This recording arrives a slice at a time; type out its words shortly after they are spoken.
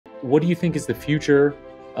what do you think is the future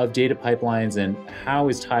of data pipelines, and how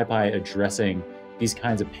is Taipy addressing these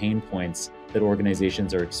kinds of pain points that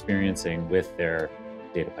organizations are experiencing with their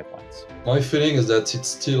data pipelines? My feeling is that it's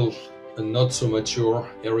still a not so mature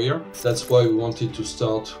area. That's why we wanted to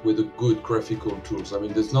start with a good graphical tools. I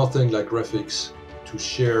mean, there's nothing like graphics to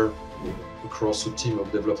share across a team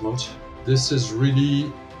of development. This is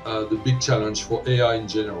really the big challenge for AI in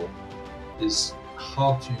general, is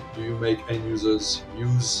how do you make end users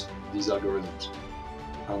use these algorithms?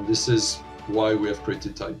 And this is why we have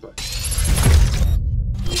created Taipy.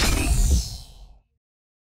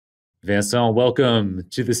 Vincent, welcome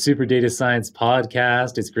to the Super Data Science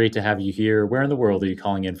Podcast. It's great to have you here. Where in the world are you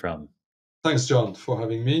calling in from? Thanks, John, for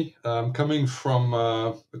having me. I'm coming from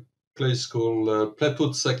a place called Plateau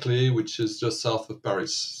de Saclay, which is just south of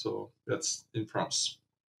Paris. So that's in France.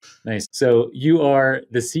 Nice. So you are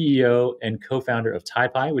the CEO and co-founder of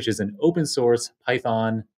Taipy, which is an open source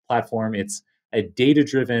Python platform. It's a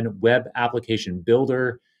data-driven web application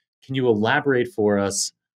builder. Can you elaborate for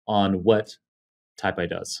us on what Taipy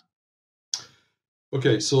does?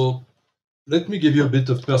 Okay, so let me give you a bit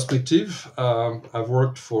of perspective. I've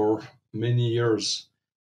worked for many years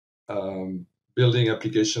building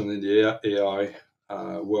applications in the AI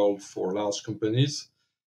world for large companies.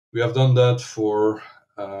 We have done that for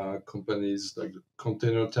companies like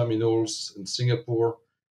container terminals in Singapore,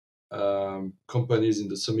 companies in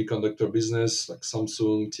the semiconductor business like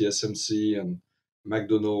Samsung, TSMC, and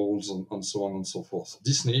McDonald's, and so on and so forth.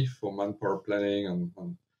 Disney for manpower planning and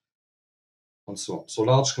so on. So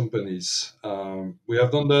large companies. We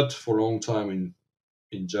have done that for a long time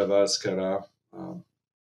in Java, Scala,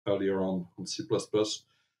 earlier on C++.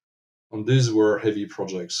 And these were heavy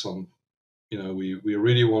projects. And we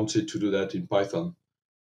really wanted to do that in Python.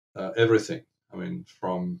 Everything. I mean,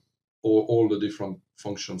 from all the different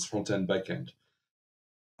functions, front end, back end.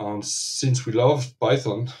 And since we loved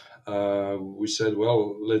Python, we said,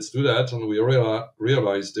 well, let's do that. And we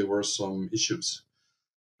realized there were some issues.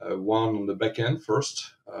 One on the back end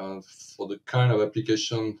first, for the kind of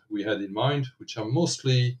application we had in mind, which are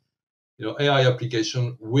mostly AI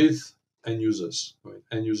application with end users, right?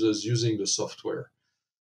 End users using the software,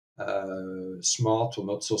 smart or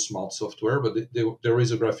not so smart software, but there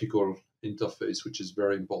is a graphical interface, which is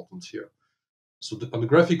very important here. So on the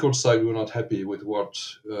graphical side, we were not happy with what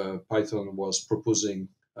Python was proposing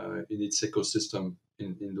in its ecosystem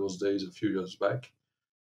in those days, a few years back.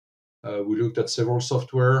 We looked at several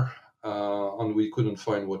software, and we couldn't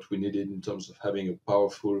find what we needed in terms of having a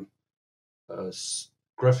powerful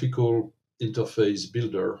graphical interface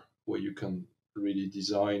builder where you can really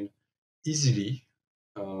design easily,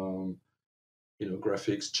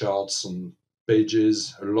 graphics, charts, and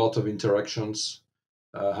pages, a lot of interactions,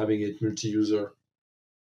 having it multi-user,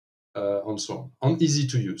 and so on, and easy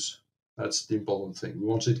to use. That's the important thing. We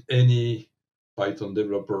wanted any Python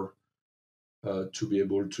developer to be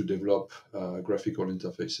able to develop graphical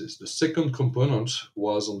interfaces. The second component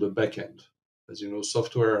was on the back end. As you know,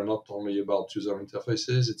 software are not only about user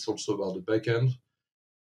interfaces, it's also about the back end.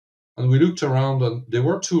 And we looked around, and there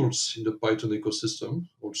were tools in the Python ecosystem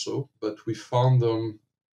also, but we found them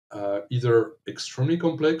either extremely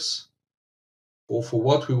complex, or for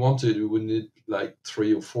what we wanted, we would need like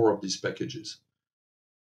 3 or 4 of these packages.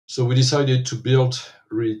 So we decided to build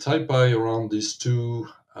really Taipy around these two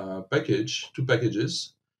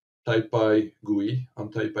packages, Taipy GUI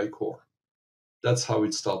and Taipy Core. That's how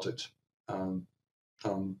it started.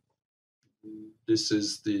 This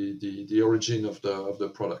is the origin of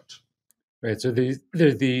the product. Right. So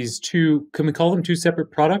these two, can we call them two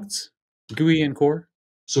separate products, GUI and Core?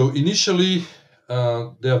 So initially,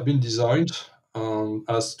 they have been designed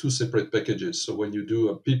as 2 separate packages. So when you do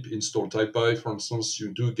a pip install Taipy, for instance,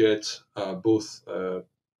 you do get both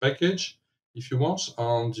package if you want,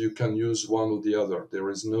 and you can use one or the other. There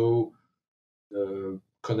is no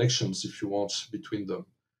connections, if you want, between them.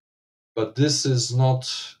 But this is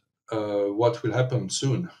not what will happen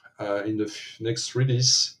soon. In the next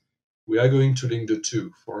release, we are going to link the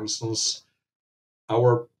two. For instance,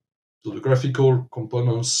 the graphical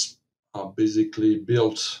components are basically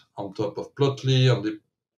built on top of Plotly, and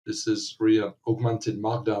this is really an augmented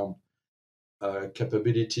markdown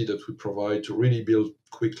capability that we provide to really build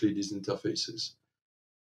quickly these interfaces.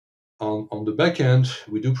 On the back end,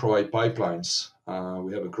 we do provide pipelines.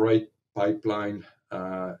 We have a great pipeline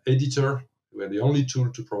editor. We're the only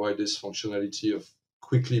tool to provide this functionality of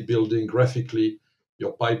quickly building graphically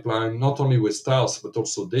your pipeline, not only with styles, but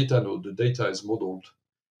also data node. The data is modeled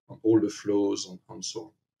on all the flows and so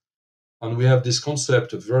on. And we have this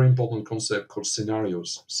concept, a very important concept called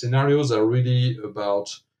scenarios. Scenarios are really about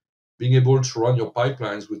being able to run your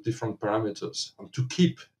pipelines with different parameters and to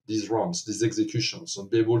keep these runs, these executions, and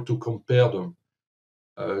be able to compare them.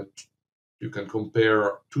 You can compare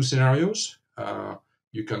two scenarios.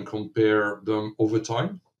 You can compare them over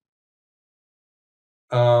time.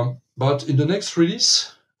 But in the next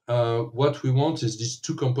release, what we want is these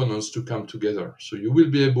two components to come together. So you will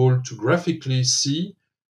be able to graphically see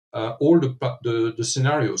all the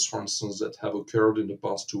scenarios, for instance, that have occurred in the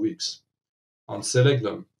past 2 weeks, and select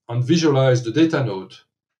them and visualize the data node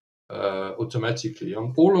automatically.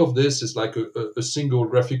 And all of this is like a single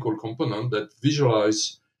graphical component that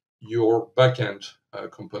visualize your backend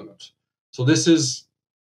component. So this is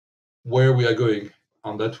where we are going,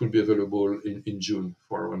 and that will be available in June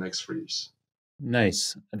for our next release.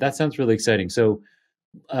 Nice. That sounds really exciting. So,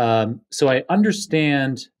 so I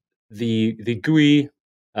understand the GUI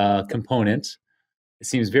component. It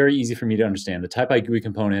seems very easy for me to understand. The Taipy GUI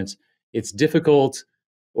component, it's difficult,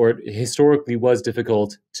 or it historically was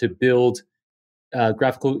difficult, to build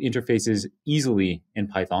graphical interfaces easily in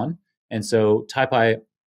Python. And so Taipy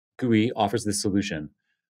GUI offers this solution.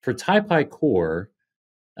 For Taipy Core,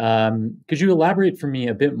 could you elaborate for me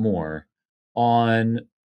a bit more on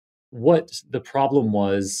what the problem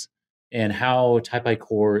was and how Taipy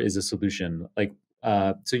Core is a solution? Like,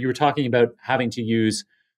 so you were talking about having to use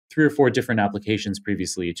 3 or 4 different applications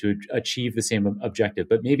previously to achieve the same objective,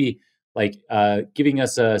 but maybe like giving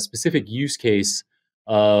us a specific use case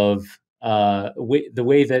of the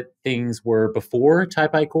way that things were before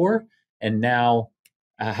Taipy Core, and now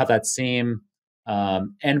how that same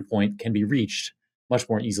endpoint can be reached much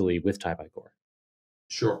more easily with Taipy Core.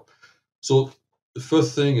 Sure. So the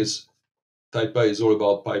first thing is Taipy is all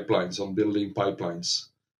about pipelines and building pipelines.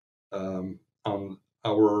 And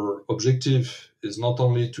our objective is not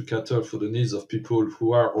only to cater for the needs of people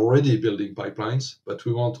who are already building pipelines, but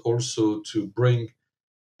we want also to bring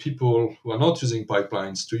people who are not using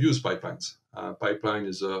pipelines to use pipelines. Pipeline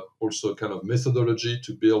is also a kind of methodology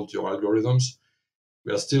to build your algorithms.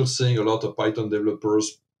 We are still seeing a lot of Python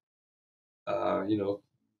developers,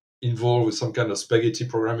 involved with some kind of spaghetti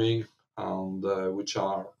programming, and which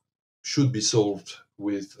should be solved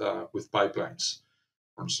with pipelines.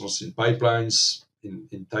 For instance, in pipelines,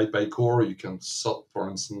 in Taipy Core, you can, for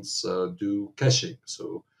instance, do caching.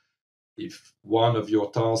 So if one of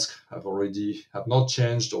your tasks have not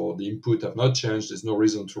changed, or the input have not changed, there's no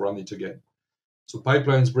reason to run it again. So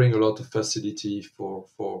pipelines bring a lot of facility for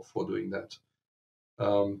doing that.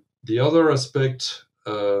 The other aspect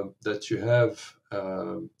that you have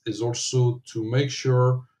is also to make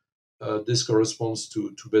sure this corresponds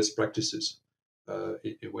to best practices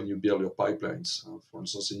when you build your pipelines. For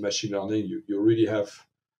instance, in machine learning, you really have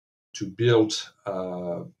to build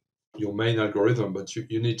your main algorithm, but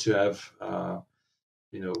you need to have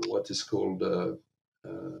what is called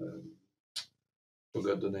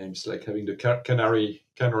forgot the names, like having the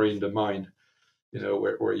canary in the mine,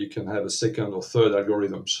 where you can have a second or third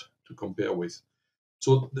algorithms to compare with.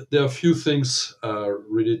 So there are a few things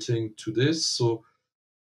relating to this. So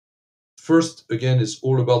first, again, it's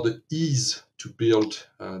all about the ease to build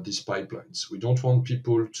these pipelines. We don't want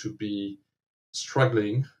people to be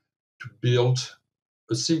struggling to build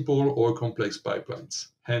a simple or complex pipelines.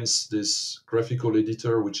 Hence this graphical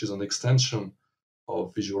editor, which is an extension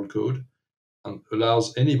of Visual Code and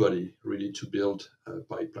allows anybody really to build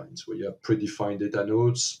pipelines where you have predefined data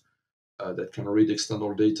nodes that can read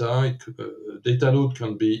external data. A data node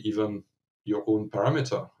can be even your own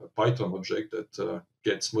parameter, a Python object that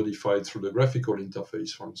gets modified through the graphical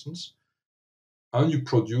interface, for instance. And you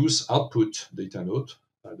produce output data node.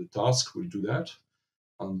 The task will do that.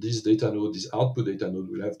 And this output data node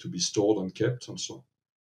will have to be stored and kept and so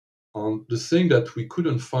on. And the thing that we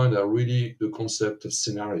couldn't find are really the concept of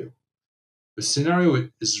scenario. The scenario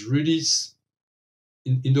is really,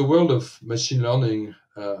 in the world of machine learning,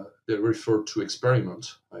 they refer to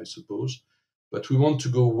experiment, I suppose. But we want to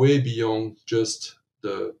go way beyond just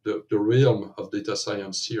the realm of data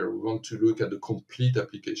science here. We want to look at the complete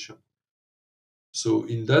application. So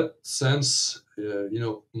in that sense,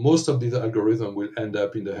 most of these algorithms will end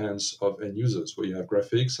up in the hands of end users, where you have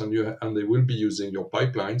graphics and they will be using your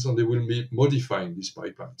pipelines and they will be modifying these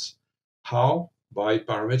pipelines. How? By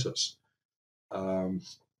parameters.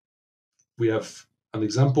 We have an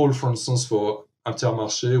example, for instance, for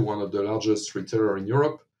Intermarché, one of the largest retailers in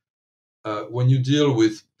Europe. When you deal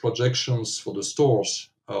with projections for the stores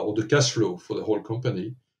or the cash flow for the whole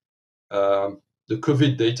company, the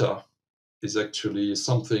COVID data is actually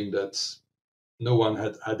something that no one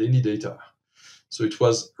had any data. So it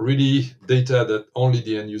was really data that only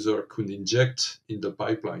the end user could inject in the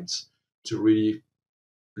pipelines to really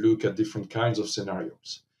look at different kinds of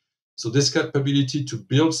scenarios. So this capability to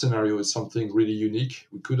build scenario is something really unique.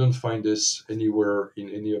 We couldn't find this anywhere in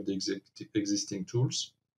any of the existing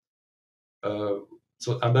tools.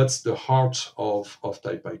 And that's the heart of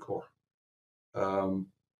Taipy Core.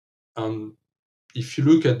 And if you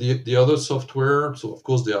look at the other software, so of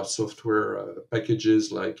course there are software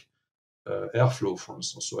packages like Airflow, for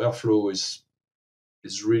instance. So Airflow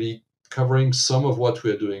is really covering some of what we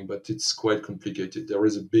are doing, but it's quite complicated. There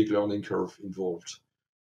is a big learning curve involved.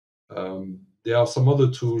 There are some other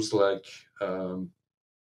tools like, for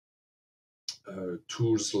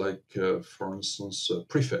instance,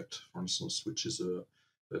 Prefect, for instance, which is a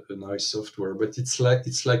nice software, but it's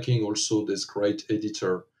lacking also this great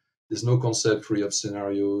editor. There's no concept free of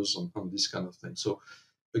scenarios and this kind of thing. So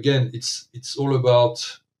again, it's all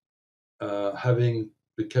about having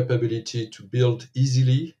the capability to build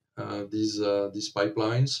easily these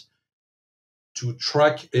pipelines, to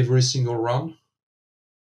track every single run,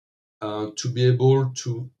 to be able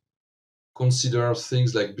to consider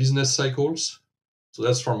things like business cycles. So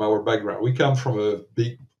that's from our background. We come from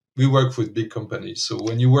we work with big companies. So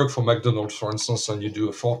when you work for McDonald's, for instance, and you do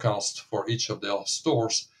a forecast for each of their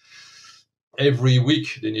stores, every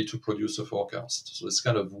week they need to produce a forecast. So it's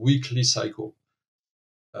kind of weekly cycle.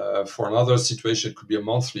 For another situation, it could be a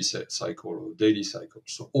monthly cycle or daily cycle.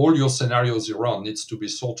 So all your scenarios you run needs to be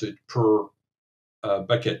sorted per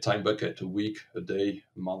time bucket, a week, a day,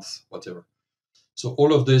 a month, whatever. So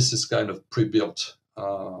all of this is kind of pre-built.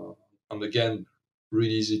 And again,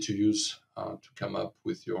 really easy to use to come up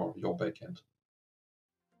with your backend.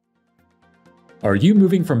 Are you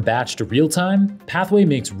moving from batch to real-time? Pathway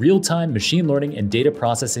makes real-time machine learning and data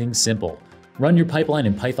processing simple. Run your pipeline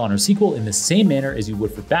in Python or SQL in the same manner as you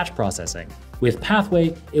would for batch processing. With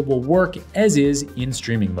Pathway, it will work as is in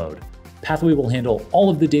streaming mode. Pathway will handle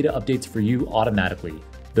all of the data updates for you automatically.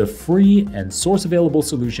 The free and source-available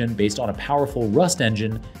solution based on a powerful Rust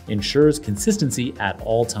engine ensures consistency at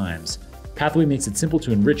all times. Pathway makes it simple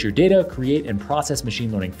to enrich your data, create and process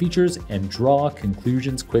machine learning features, and draw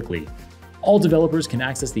conclusions quickly. All developers can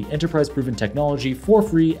access the enterprise-proven technology for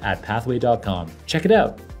free at pathway.com. Check it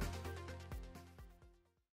out.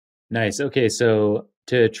 Nice. Okay, so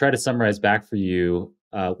to try to summarize back for you,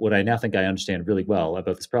 what I now think I understand really well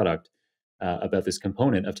about this product, about this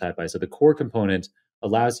component of Taipy. So the core component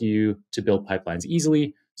allows you to build pipelines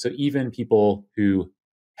easily. So even people who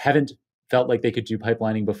haven't felt like they could do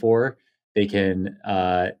pipelining before, they can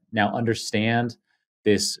now understand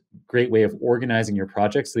this great way of organizing your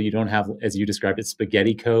project so you don't have, as you described it,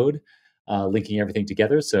 spaghetti code linking everything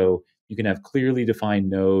together. So you can have clearly defined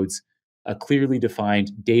nodes, clearly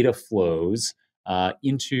defined data flows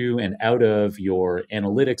into and out of your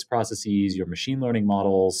analytics processes, your machine learning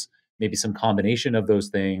models, maybe some combination of those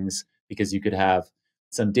things, because you could have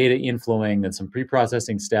some data inflowing, then some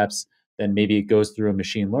pre-processing steps, then maybe it goes through a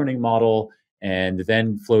machine learning model and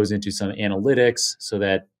then flows into some analytics so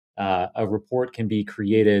that a report can be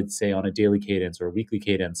created, say, on a daily cadence or a weekly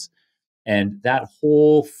cadence. And that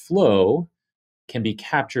whole flow can be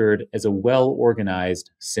captured as a well-organized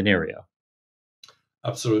scenario.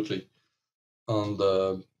 Absolutely. And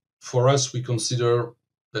for us, we consider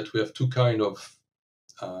that we have two kinds of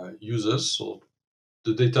users. So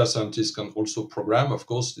the data scientist can also program, of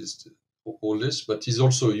course, all this, but he's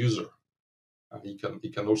also a user. He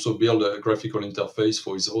can also build a graphical interface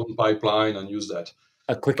for his own pipeline and use that.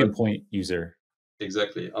 A click and point user.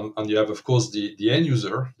 Exactly. And you have, of course, the end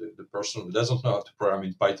user, the person who doesn't know how to program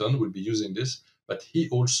in Python will be using this, but he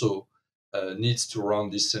also needs to run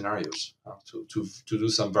these scenarios to do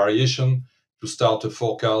some variation, to start a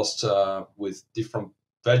forecast with different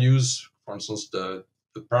values. For instance, the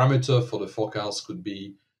parameter for the forecast could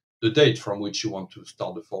be the date from which you want to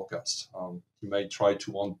start the forecast. You may try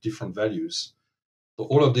to want different values. So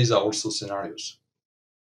all of these are also scenarios.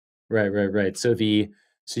 Right. So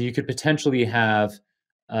you could potentially have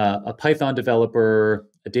a Python developer,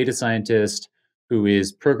 a data scientist who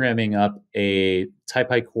is programming up a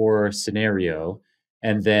Taipy core scenario,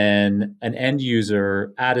 and then an end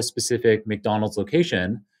user at a specific McDonald's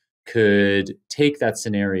location could take that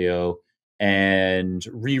scenario and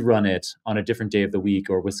rerun it on a different day of the week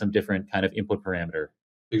or with some different kind of input parameter.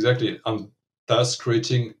 Exactly, and thus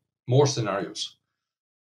creating more scenarios.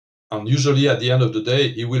 And usually at the end of the day,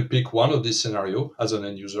 he will pick one of these scenarios as an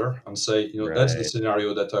end user and say, that's the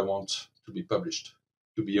scenario that I want to be published,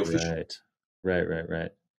 to be official.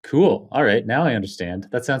 Right. Cool. All right. Now I understand.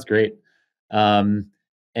 That sounds great. And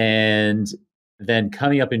then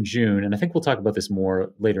coming up in June, and I think we'll talk about this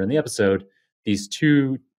more later in the episode, these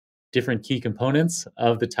two different key components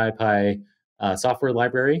of the Taipy software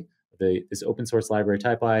library, this open source library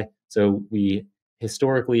Taipy. So we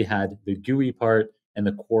historically had the GUI part and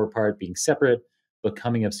the core part being separate, but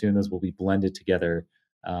coming up soon, those will be blended together.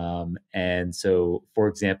 And so, for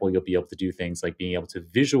example, you'll be able to do things like being able to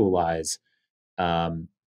visualize um,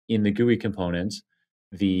 in the GUI component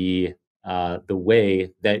the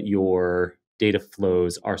way that your data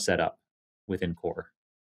flows are set up within core.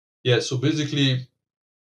 Yeah, so basically,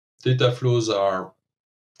 data flows are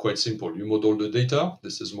quite simple. You model the data.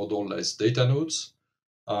 This is modeled as data nodes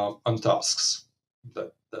and tasks.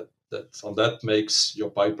 That makes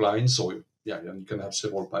your pipeline. So yeah, you can have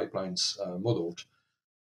several pipelines modeled.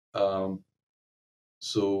 And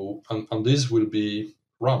this will be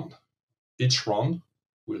run. Each run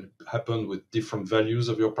will happen with different values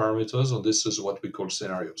of your parameters, and this is what we call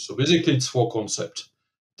scenarios. So basically, it's four concepts: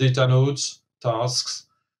 data nodes, tasks,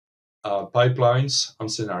 pipelines,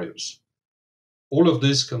 and scenarios. All of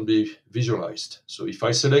this can be visualized. So if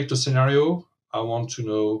I select a scenario, I want to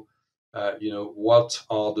know, what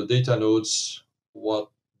are the data nodes, what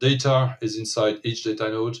data is inside each data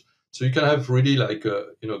node. So you can have really like,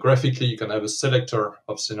 graphically, you can have a selector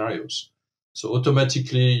of scenarios. So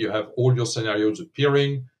automatically you have all your scenarios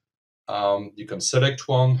appearing. You can select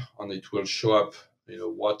one and it will show up,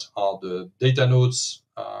 what are the data nodes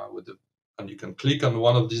and you can click on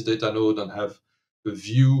one of these data nodes and have a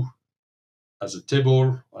view as a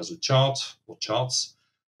table, as a chart or charts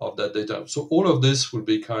of that data. So all of this will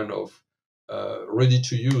be kind of ready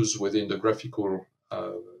to use within the graphical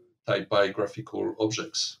Taipy graphical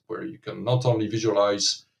objects, where you can not only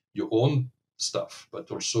visualize your own stuff,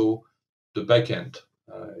 but also the backend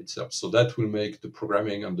itself. So that will make the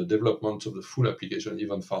programming and the development of the full application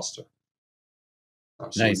even faster.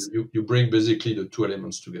 So Nice. you bring basically the two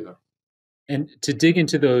elements together. And to dig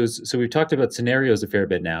into those, so we've talked about scenarios a fair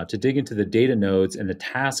bit now. To dig into the data nodes and the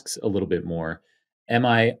tasks a little bit more,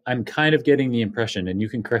 I'm kind of getting the impression, and you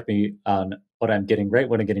can correct me on what I'm getting right,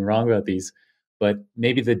 what I'm getting wrong about these, but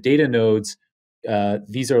maybe the data nodes,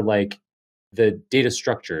 these are like the data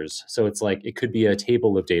structures. So it's like it could be a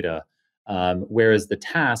table of data, whereas the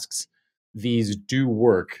tasks, these do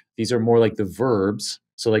work. These are more like the verbs.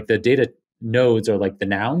 So like the data nodes are like the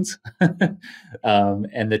nouns,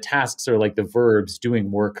 and the tasks are like the verbs doing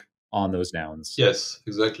work on those nouns. Yes,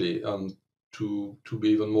 exactly. And to be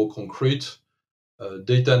even more concrete,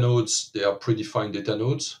 data nodes, they are predefined data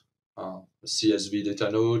nodes, a CSV data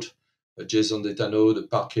node, a JSON data node, a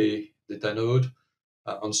Parquet data node,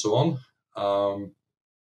 and so on.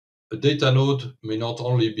 A data node may not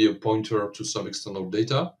only be a pointer to some external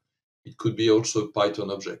data, it could be also a Python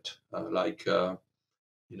object, like a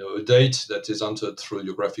date that is entered through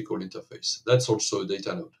your graphical interface. That's also a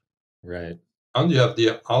data node. Right. And you have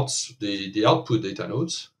the output data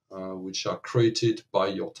nodes, which are created by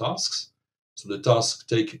your tasks. So the tasks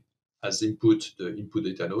take as input the input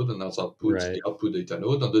data node, and as output Right. the output data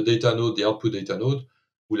node. And the output data node,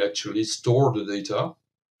 will actually store the data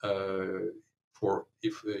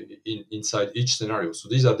inside each scenario. So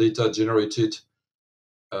these are data generated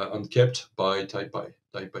and kept by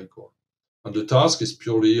Taipy core. And the task is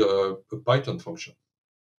purely a Python function.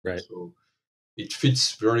 Right. So it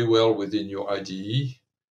fits very well within your IDE,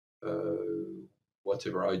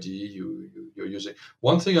 whatever IDE you're using.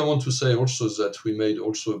 One thing I want to say also is that we made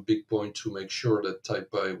also a big point to make sure that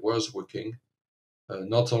Taipy was working,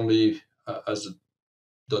 not only as a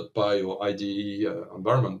 .py or IDE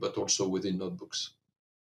environment, but also within notebooks.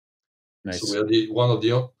 So Nice.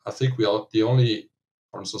 we are I think we are the only,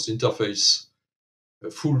 for instance, interface,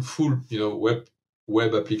 full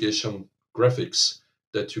web application graphics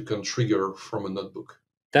that you can trigger from a notebook.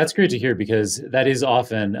 That's great to hear because that is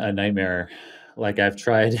often a nightmare. Like I've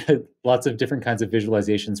tried lots of different kinds of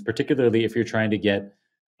visualizations, particularly if you're trying to get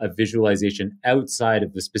a visualization outside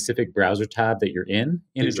of the specific browser tab that you're in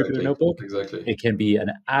a Jupyter Exactly, notebook. exactly. It can be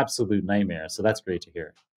an absolute nightmare. So that's great to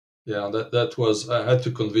hear. Yeah, that was, I had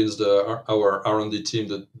to convince our R&D team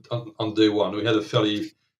that on day one we had a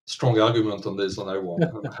fairly strong argument on this, and I won.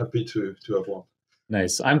 I'm happy to have won.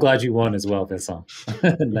 Nice. I'm glad you won as well, Vincent.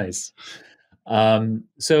 Nice.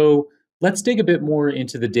 So let's dig a bit more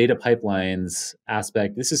into the data pipelines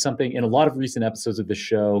aspect. This is something in a lot of recent episodes of the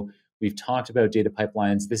show, we've talked about data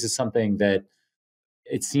pipelines. This is something that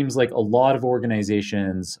it seems like a lot of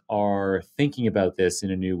organizations are thinking about this in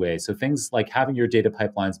a new way. So things like having your data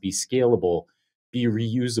pipelines be scalable, be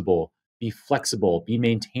reusable, be flexible, be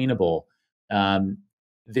maintainable. Um,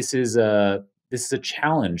 this is a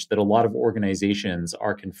challenge that a lot of organizations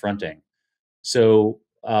are confronting. So,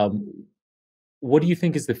 what do you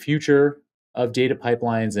think is the future of data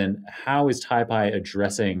pipelines, and how is Taipy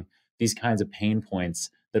addressing these kinds of pain points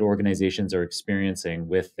that organizations are experiencing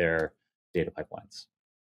with their data pipelines?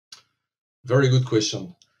 Very good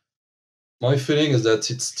question. My feeling is that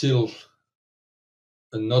it's still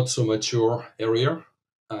a not so mature area.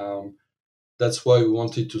 Um, that's why we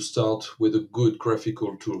wanted to start with a good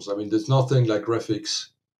graphical tools. I mean, there's nothing like graphics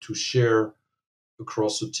to share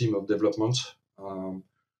across a team of development. Um,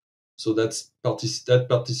 so that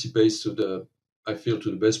participates to the, I feel,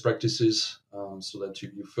 to the best practices. So that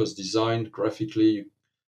you first design graphically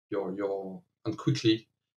your and quickly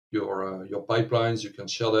your pipelines. You can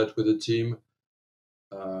share that with the team.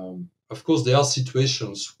 Of course, there are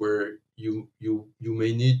situations where you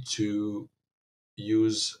may need to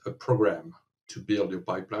use a program to build your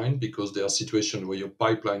pipeline, because there are situations where your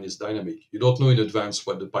pipeline is dynamic. You don't know in advance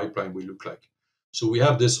what the pipeline will look like. So we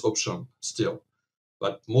have this option still,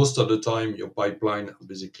 but most of the time your pipeline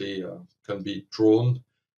basically can be drawn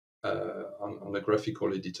on a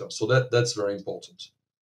graphical editor. So that's very important.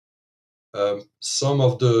 Some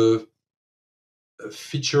of the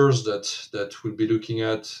features that we'll be looking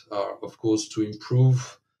at are, of course, to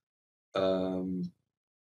improve. Um,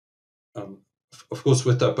 um, of course,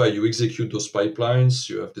 with Taipy, you execute those pipelines.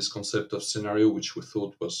 You have this concept of scenario, which we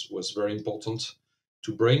thought was very important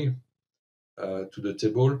to bring to the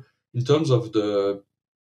table. In terms of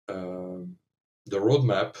um the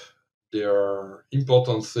roadmap, there are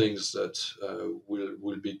important things that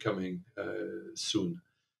will be coming soon.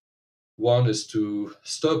 One is to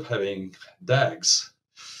stop having DAGs.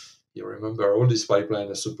 You remember all these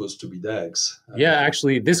pipelines are supposed to be DAGs. Yeah,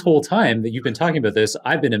 actually, this whole time that you've been talking about this,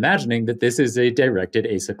 I've been imagining that this is a directed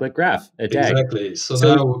acyclic graph, a DAG. Exactly. So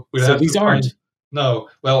So, now we'll so have to these find. aren't. No,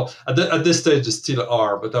 well, at this stage, they still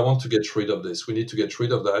are, but I want to get rid of this. We need to get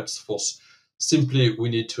rid of that. Simply, we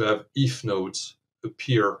need to have if nodes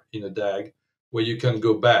appear in a DAG where you can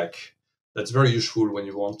go back. That's very useful when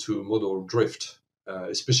you want to model drift,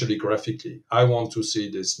 especially graphically. I want to see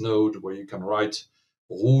this node where you can write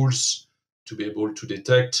rules to be able to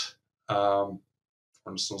detect, for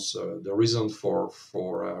instance, the reason for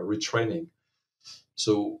retraining.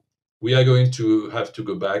 So we are going to have to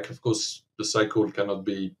go back. Of course, the cycle cannot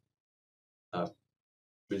be uh,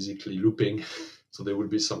 basically looping, so there will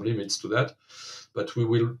be some limits to that. But we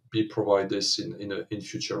will be provide this in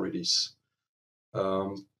future release.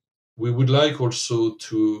 Um, we would like also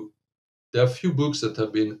to. There are a few books that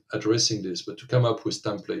have been addressing this, but to come up with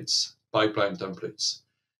templates, pipeline templates.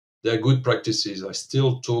 They are good practices. I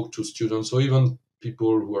still talk to students or even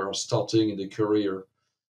people who are starting in the career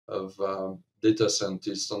of data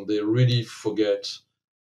scientists, and they really forget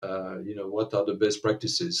what are the best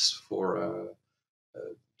practices for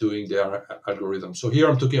doing their algorithm. So here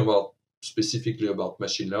I'm talking about specifically about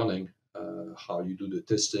machine learning, how you do the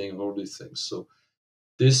testing and all these things. So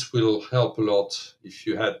this will help a lot if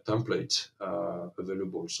you had template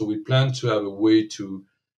available. So we plan to have a way to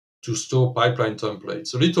store pipeline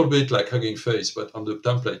templates, a little bit like Hugging Face, but on the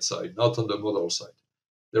template side, not on the model side.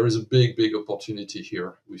 There is a big opportunity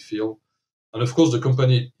here, we feel. And of course, the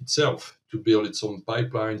company itself to build its own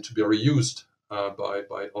pipeline to be reused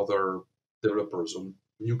by other developers and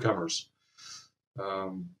newcomers.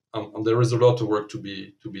 And there is a lot of work to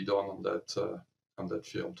be done on that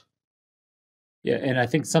field. Yeah, and I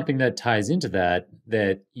think something that ties into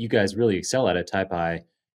that you guys really excel at Taipei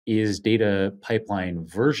is data pipeline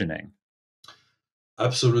versioning.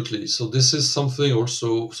 Absolutely. So this is something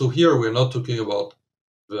also. So here we're not talking about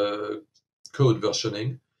the code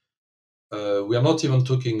versioning. We are not even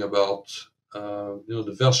talking about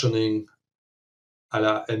the versioning a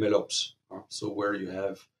la MLOps. So where you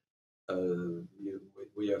have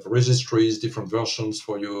we have registries, different versions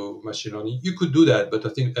for your machine learning. You could do that, but I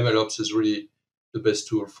think MLOps is really the best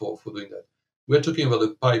tool for doing that. We're talking about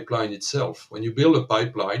the pipeline itself. When you build a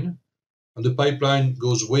pipeline, and the pipeline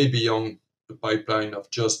goes way beyond the pipeline of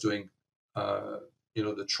just doing,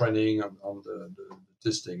 the training and the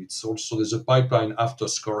testing. It's also there's a pipeline after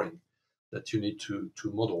scoring that you need to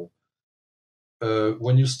model.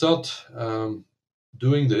 When you start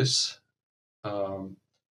doing this, um,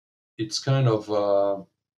 it's kind of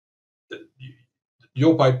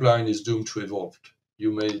your pipeline is doomed to evolve.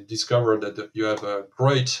 You may discover that you have a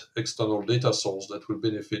great external data source that will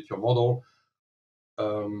benefit your model.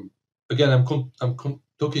 Um, Again, I'm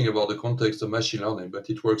talking about the context of machine learning, but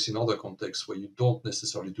it works in other contexts where you don't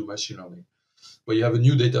necessarily do machine learning, where you have a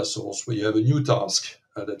new data source, where you have a new task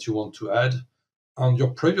that you want to add, and your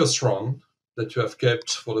previous run that you have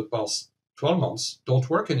kept for the past 12 months don't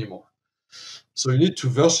work anymore. So you need to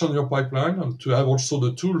version your pipeline and to have also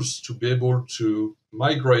the tools to be able to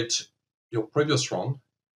migrate your previous run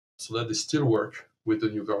so that they still work with the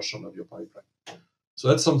new version of your pipeline. So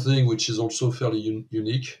that's something which is also fairly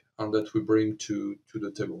unique and that we bring to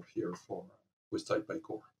the table here for with Taipei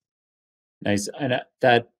Core. Nice. And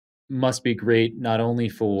that must be great not only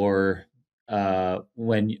for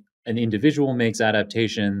when an individual makes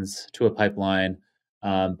adaptations to a pipeline,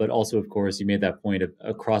 but also, of course, you made that point of,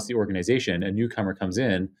 across the organization. A newcomer comes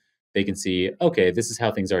in, they can see, okay, this is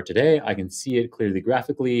how things are today. I can see it clearly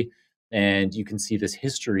graphically, and you can see this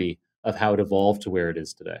history of how it evolved to where it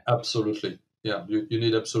is today. Absolutely. Yeah, you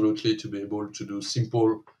need absolutely to be able to do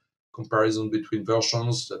simple comparison between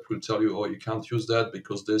versions that will tell you, oh, you can't use that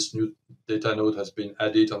because this new data node has been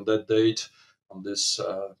added on that date, on this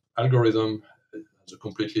algorithm. It has a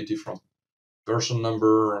completely different version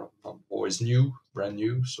number, or is new, brand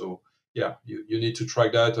new. So yeah, you need to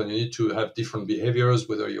track that, and you need to have different behaviors,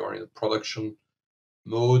 whether you are in production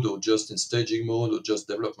mode or just in staging mode or just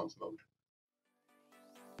development mode.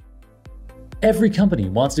 Every company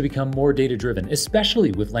wants to become more data-driven,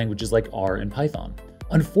 especially with languages like R and Python.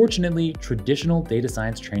 Unfortunately, traditional data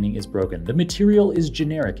science training is broken. The material is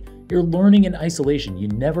generic. You're learning in isolation. You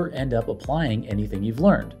never end up applying anything you've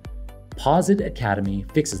learned. Posit Academy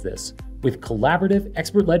fixes this with collaborative,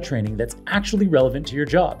 expert-led training that's actually relevant to your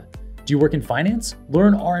job. Do you work in finance?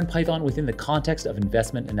 Learn R and Python within the context of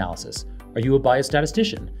investment analysis. Are you a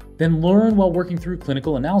biostatistician? Then learn while working through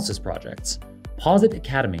clinical analysis projects. Posit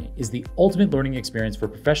Academy is the ultimate learning experience for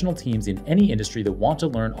professional teams in any industry that want to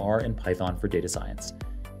learn R and Python for data science.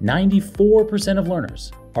 94% of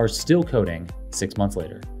learners are still coding 6 months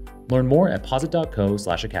later. Learn more at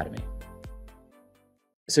posit.co/academy.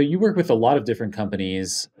 So you work with a lot of different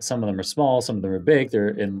companies. Some of them are small, some of them are big. They're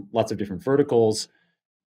in lots of different verticals.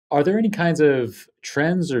 Are there any kinds of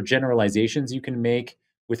trends or generalizations you can make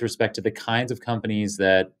with respect to the kinds of companies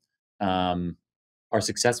that are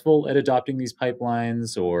successful at adopting these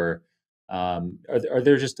pipelines, or are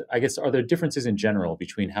there just, I guess, are there differences in general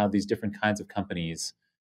between how these different kinds of companies,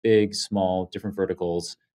 big, small, different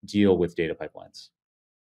verticals, deal with data pipelines?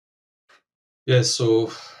 Yes,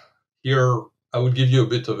 so here I would give you a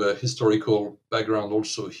bit of a historical background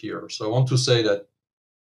also here. So I want to say that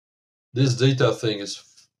this data thing is,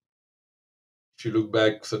 if you look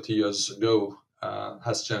back 30 years ago,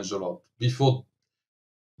 has changed a lot. Before,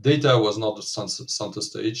 data was not the center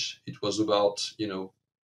stage. It was about,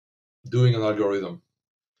 doing an algorithm.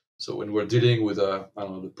 So when we're dealing with I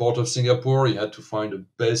don't know, the port of Singapore, you had to find the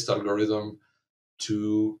best algorithm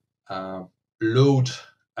to uh, load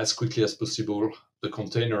as quickly as possible the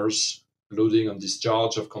containers, loading and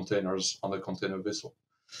discharge of containers on a container vessel.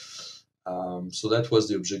 So that was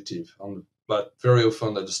the objective. But very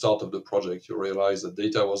often at the start of the project, you realize that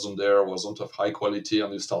data wasn't there, wasn't of high quality,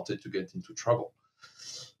 and you started to get into trouble.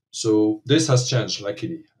 So this has changed,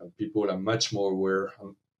 luckily. People are much more aware,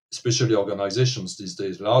 especially organizations these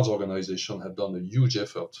days. Large organizations have done a huge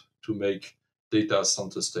effort to make data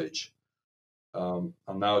center stage. And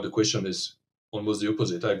now the question is almost the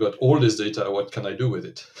opposite. I got all this data. What can I do with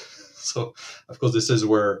it? So, of course, this is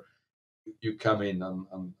where you come in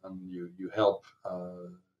and you help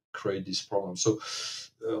create these problems. So,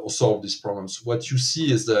 or solve these problems. What you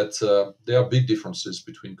see is that there are big differences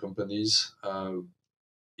between companies.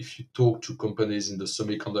 If you talk to companies in the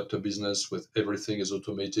semiconductor business, with everything is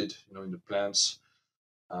automated, in the plants,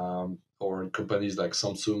 or in companies like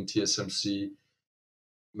Samsung, TSMC,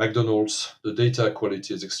 McDonald's, the data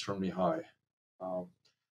quality is extremely high,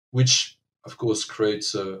 which of course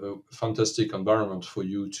creates a fantastic environment for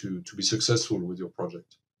you to be successful with your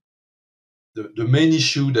project. The main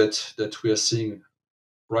issue that we are seeing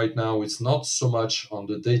right now is not so much on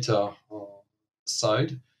the data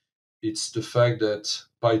side. It's the fact that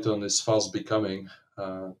Python is fast becoming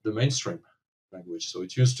the mainstream language. So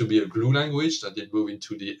it used to be a glue language that did move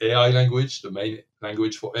into the AI language, the main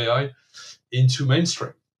language for AI, into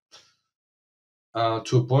mainstream.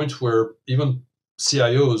 To a point where even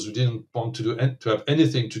CIOs who didn't want to have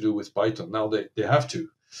anything to do with Python, now they have to.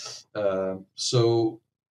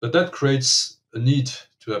 But that creates a need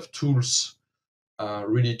to have tools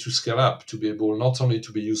really to scale up, to be able not only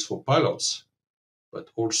to be used for pilots, but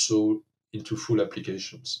also into full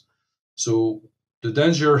applications. So the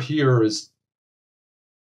danger here is,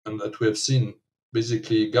 and that we have seen,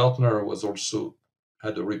 basically Gartner was also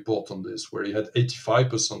had a report on this, where he had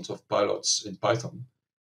 85% of pilots in Python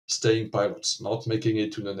staying pilots, not making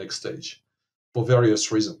it to the next stage for various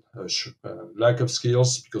reasons. Lack of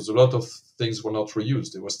skills, because a lot of things were not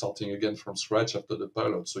reused. They were starting again from scratch after the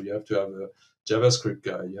pilot. So you have to have a JavaScript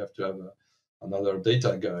guy, you have to have another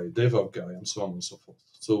data guy, DevOps guy, and so on and so forth.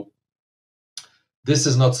 So this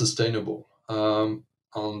is not sustainable.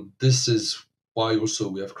 And this is why also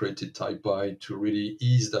we have created Taipy, to really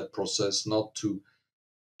ease that process, not to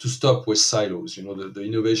stop with silos. The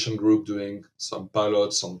innovation group doing some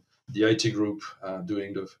pilots, and the IT group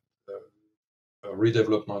doing the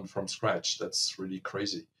redevelopment from scratch. That's really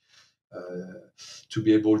crazy. To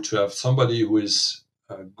be able to have somebody who is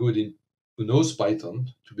good in who knows Python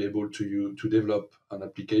to be able to develop an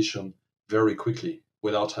application very quickly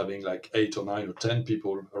without having like 8 or 9 or 10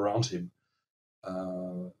 people around him,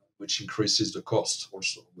 which increases the cost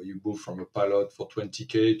also. Where you move from a pilot for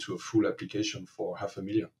 20K to a full application for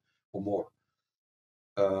 500,000 or more.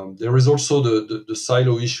 There is also the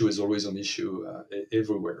silo issue is always an issue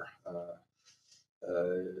everywhere.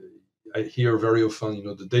 I hear very often,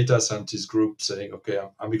 the data scientist group saying, "Okay,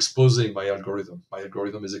 I'm exposing my algorithm. My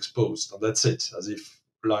algorithm is exposed, and that's it," as if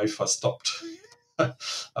life has stopped.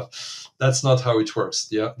 That's not how it works.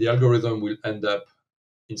 The algorithm will end up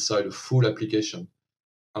inside a full application,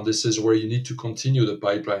 and this is where you need to continue the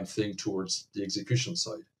pipeline thing towards the execution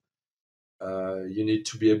side. You need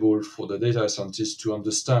to be able for the data scientist to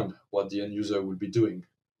understand what the end user will be doing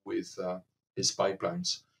with his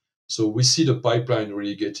pipelines. So we see the pipeline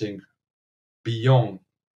really getting beyond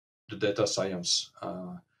the data science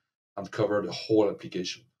and cover the whole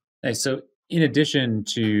application. Nice. So in addition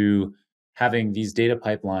to having these data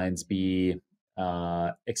pipelines be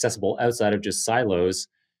accessible outside of just silos,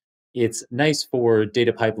 it's nice for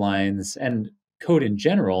data pipelines and code in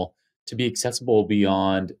general to be accessible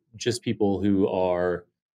beyond just people who are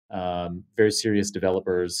very serious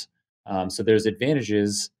developers. So there's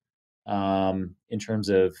advantages in terms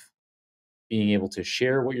of being able to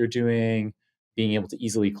share what you're doing, being able to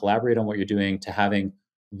easily collaborate on what you're doing, to having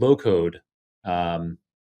low code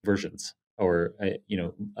versions or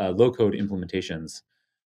low code implementations.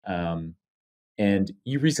 Um, and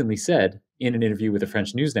you recently said in an interview with a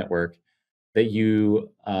French news network that you're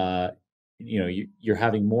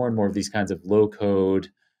having more and more of these kinds of low code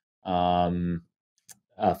um,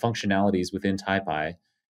 functionalities within Taipy,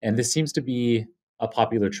 and this seems to be a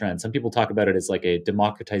popular trend. Some people talk about it as like a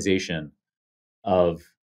democratization of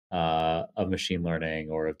machine learning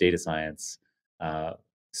or of data science.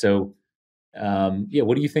 So,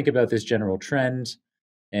 what do you think about this general trend,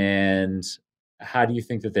 and how do you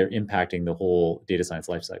think that they're impacting the whole data science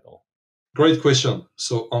lifecycle? Great question.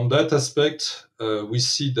 So on that aspect, we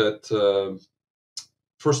see that,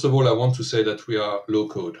 first of all, I want to say that we are low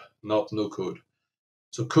code, not no code.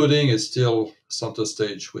 So coding is still center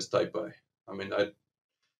stage with Taipy. I mean,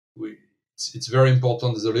 it's very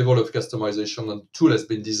important. The level of customization, and the tool has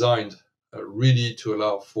been designed really to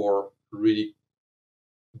allow for really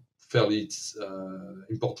fairly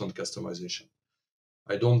important customization.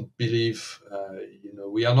 I don't believe,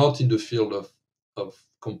 we are not in the field of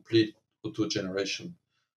complete auto generation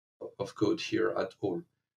of code here at all.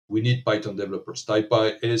 We need Python developers.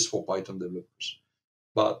 Taipy is for Python developers,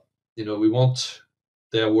 but we want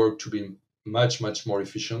their work to be much more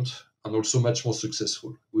efficient and also much more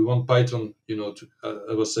successful. We want Python,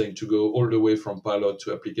 I was saying, to go all the way from pilot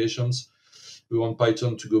to applications. We want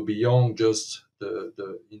Python to go beyond just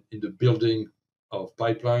in the building of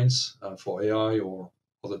pipelines for AI or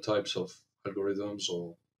other types of algorithms.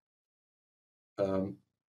 Or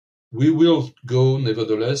we will go,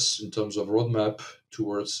 nevertheless, in terms of roadmap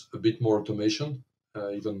towards a bit more automation,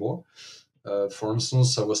 even more. For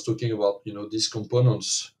instance, I was talking about these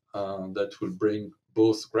components that will bring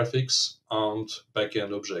both graphics and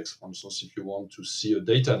backend objects. For instance, if you want to see a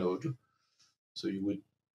data node, so you would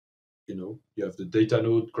you have the data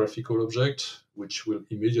node graphical object, which will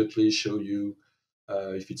immediately show you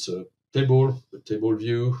if it's a table, the table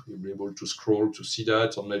view. You'll be able to scroll to see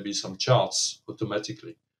that, or maybe some charts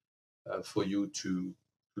automatically for you to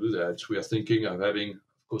do that. We are thinking of having,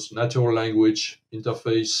 of course, natural language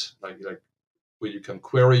interface, like where you can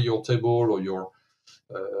query your table or your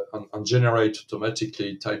and generate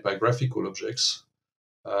automatically typographical objects.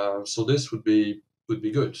 So this would be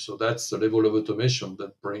good. So that's the level of automation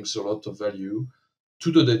that brings a lot of value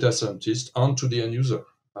to the data scientist and to the end user.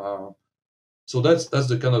 So that's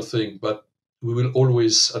the kind of thing. But we will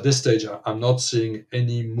always, at this stage, I'm not seeing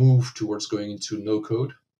any move towards going into no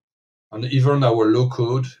code. And even our low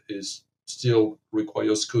code is still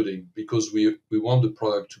requires coding because we want the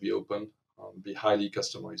product to be open and be highly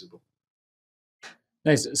customizable.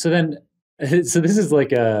 Nice. So then, so this is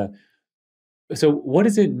like so what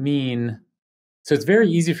does it mean? So it's very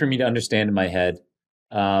easy for me to understand in my head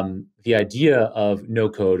the idea of no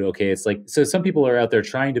code. Okay, it's like, so some people are out there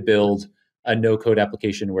trying to build a no code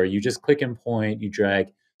application where you just click and point, you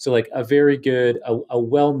drag. So like a very good, a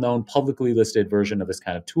well-known publicly listed version of this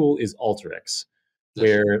kind of tool is Alteryx, Yes.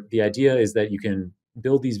 where the idea is that you can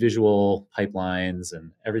build these visual pipelines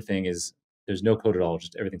and everything is, there's no code at all,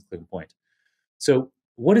 just everything's click and point. So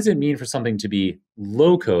what does it mean for something to be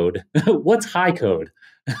low code? What's high code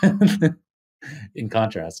in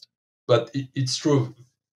contrast? but it's true.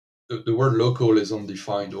 The word low code is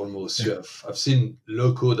undefined almost. I've seen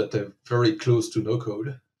low code that are very close to no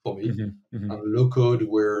code for me, Hmm. Hmm. and low code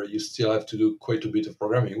where you still have to do quite a bit of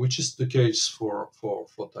programming, which is the case for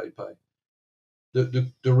Taipei.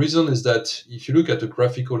 The reason is that if you look at the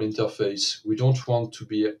graphical interface, we don't want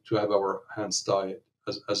to have our hands tied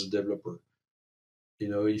as a developer.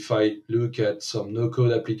 If I look at some no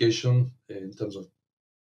code application in terms of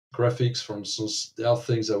graphics, for instance, there are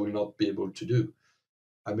things I will not be able to do.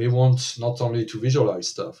 I may want not only to visualize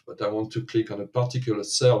stuff, but I want to click on a particular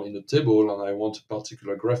cell in the table and I want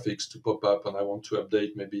particular graphics to pop up and I want to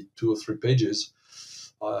update maybe 2 or 3 pages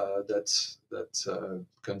that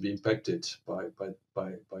can be impacted by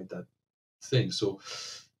that thing. So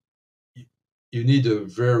you need a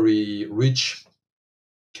very rich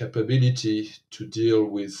capability to deal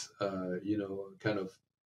with, kind of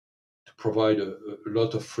to provide a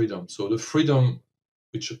lot of freedom. So the freedom,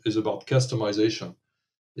 which is about customization,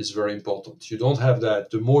 is very important. You don't have that.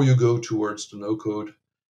 The more you go towards the no code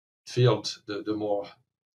field, uh,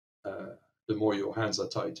 the more your hands are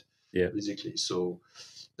tied, Yeah. basically. So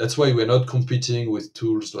that's why we're not competing with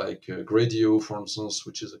tools like Gradio, for instance,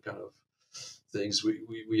 which is a kind of things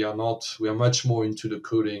we are not. We are much more into the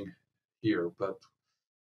coding here, but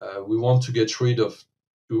we want to get rid of.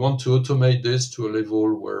 We want to automate this to a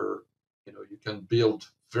level where you can build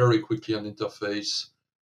very quickly an interface.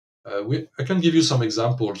 I can give you some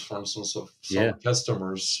examples, for instance, of Yeah. some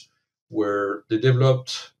customers where they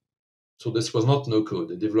developed. So this was not no code.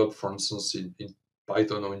 They developed, for instance, in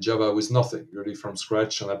Python or in Java with nothing, really from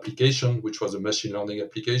scratch, an application, which was a machine learning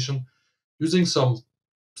application, using some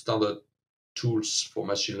standard tools for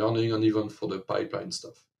machine learning and even for the pipeline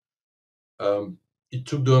stuff. It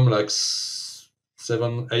took them like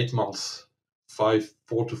 7, 8 months, 4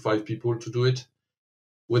 to 5 people to do it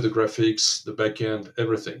with the graphics, the backend,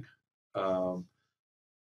 everything. Um,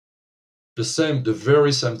 the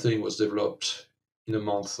very same thing was developed in a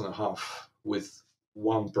month and a half with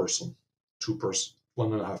 1 person, 2 person,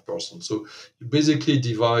 1.5 person. So you basically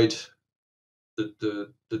divide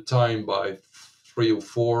the time by 3 or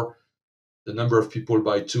 4, the number of people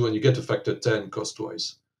by 2, and you get a factor 10 cost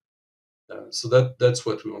wise. So that's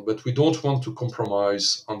what we want, but we don't want to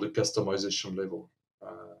compromise on the customization level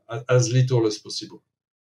as little as possible,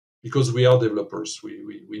 because we are developers.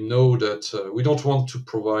 We know that we don't want to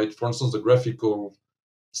provide, for instance, the graphical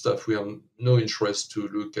stuff. We have no interest to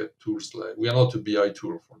look at tools like, we are not a BI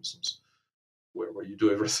tool, for instance, where you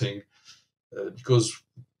do everything, because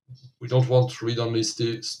we don't want read-only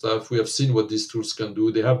stuff. We have seen what these tools can do.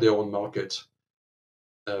 They have their own market,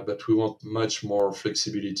 but we want much more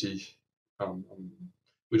flexibility.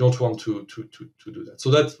 We don't want to do that. So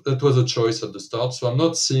that was a choice at the start. So I'm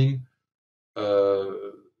not seeing a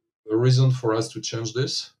reason for us to change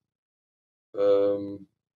this. Um,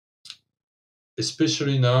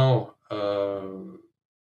 Especially now,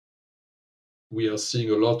 we are seeing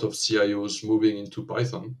a lot of CIOs moving into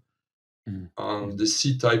Python, and Mm-hmm. the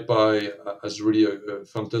C Taipy as really a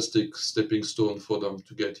fantastic stepping stone for them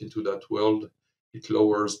to get into that world. It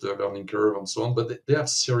lowers the learning curve and so on, but they have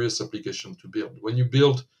serious application to build. When you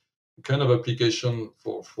build a kind of application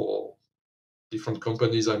for different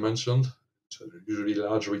companies I mentioned, so usually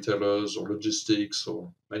large retailers or logistics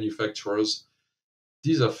or manufacturers,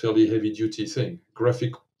 these are fairly heavy duty thing,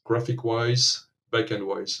 graphic wise, backend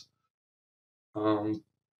wise.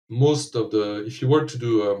 Most of the, if you were to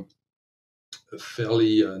do a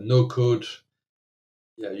fairly no code,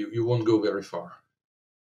 yeah, you won't go very far.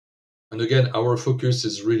 And again, our focus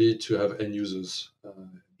is really to have end users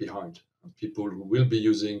behind, people who will be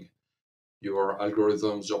using your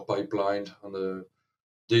algorithms, your pipeline on a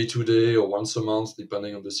day to day or once a month,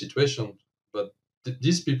 depending on the situation. But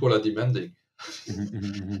these people are demanding. Mm-hmm.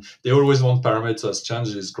 Mm-hmm. They always want parameters,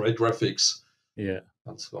 changes, great graphics, Yeah.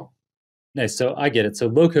 and so on. Nice. So I get it. So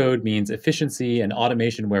low code means efficiency and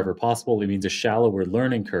automation wherever possible. It means a shallower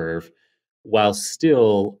learning curve while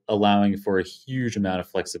still allowing for a huge amount of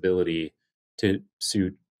flexibility to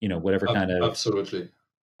suit, whatever kind of Absolutely,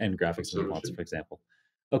 end graphics and wants, absolutely. for example.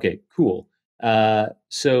 Okay, cool.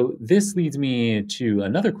 So this leads me to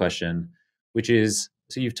another question, which is,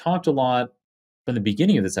 so you've talked a lot from the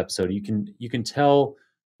beginning of this episode. You can tell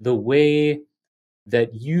the way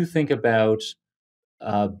that you think about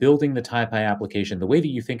building the Taipei application, the way that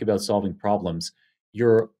you think about solving problems,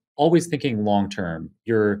 you're always thinking long term.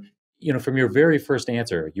 From your very first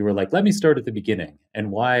answer, you were like, let me start at the beginning and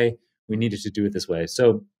why we needed to do it this way.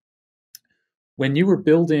 So when you were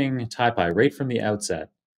building Taipei right from the outset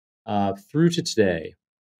through to today,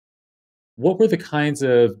 what were the kinds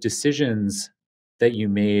of decisions that you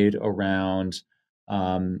made around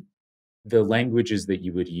the languages that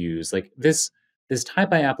you would use. Like this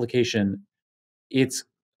Taipei application, it's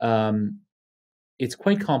um, it's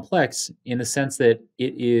quite complex in the sense that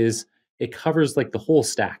it covers like the whole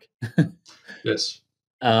stack. Yes.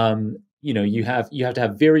 You have to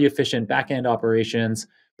have very efficient backend operations,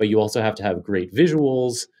 but you also have to have great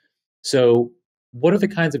visuals. So, what are the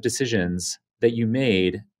kinds of decisions that you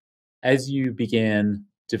made as you began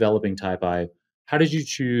developing Taipei? How did you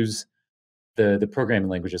choose the programming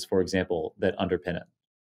languages, for example, that underpin it?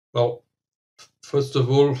 Well, first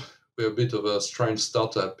of all, we're a bit of a strange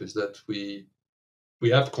startup. Is that we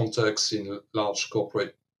have contacts in large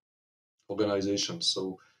corporate organizations.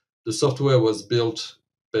 So the software was built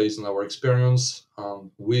based on our experience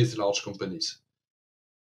with large companies.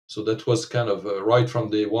 So that was kind of right from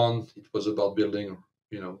day one. It was about building,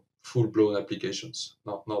 full-blown applications,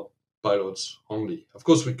 not pilots only. Of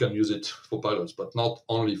course, we can use it for pilots, but not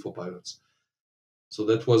only for pilots. So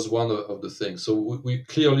that was one of the things. So we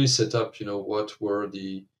clearly set up, what were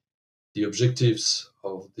the objectives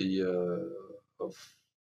of the of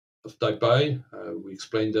Taipei. We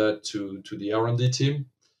explained that to the R&D team.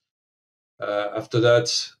 After that,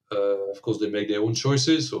 of course, they make their own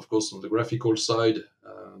choices. So, of course, on the graphical side,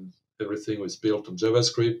 everything was built on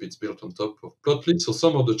JavaScript. It's built on top of Plotly. So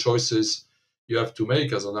some of the choices you have to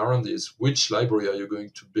make as an R&D is which library are you going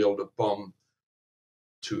to build upon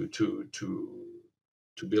to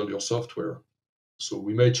build your software. So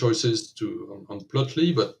we made choices on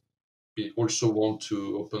Plotly, but we also want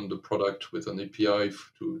to open the product with an API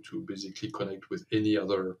to basically connect with any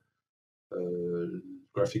other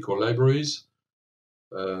graphical libraries.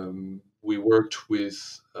 We worked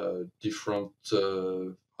with different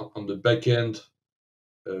on the back end.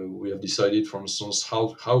 We have decided, for instance,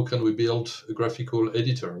 how can we build a graphical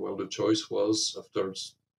editor? Well, the choice was, after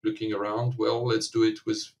looking around, well, let's do it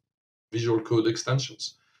with Visual Code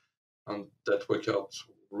extensions, and that worked out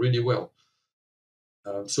really well.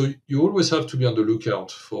 So you always have to be on the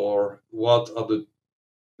lookout for what are the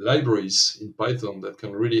libraries in Python that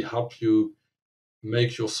can really help you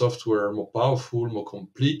make your software more powerful, more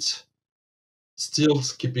complete, still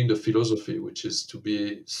keeping the philosophy, which is to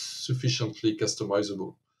be sufficiently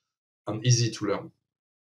customizable and easy to learn.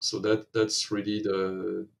 So that's really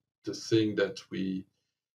the thing that we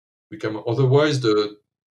come. Otherwise, the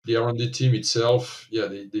R&D team itself, yeah,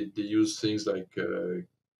 they use things like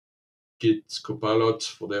Git, Copilot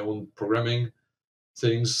for their own programming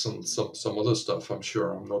things, and some other stuff. I'm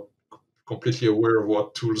sure I'm not completely aware of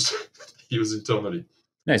what tools use internally.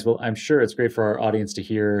 Nice. Well, I'm sure it's great for our audience to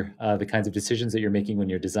hear the kinds of decisions that you're making when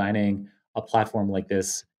you're designing a platform like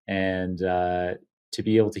this, and to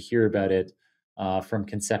be able to hear about it from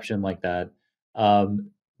conception like that.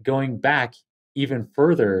 Um, Going back even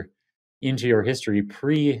further into your history,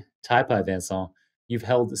 pre Taipei, Vincent, you've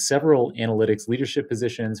held several analytics leadership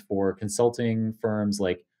positions for consulting firms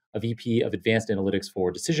like a VP of Advanced Analytics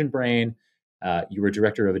for Decision Brain. You were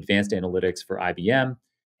director of Advanced Analytics for IBM,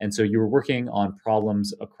 and so you were working on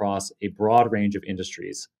problems across a broad range of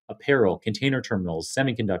industries: apparel, container terminals,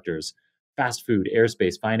 semiconductors, fast food,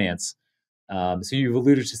 aerospace, finance. So you've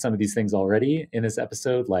alluded to some of these things already in this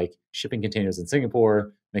episode, like shipping containers in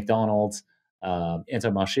Singapore, McDonald's,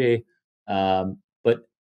 Intermarché. But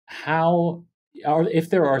if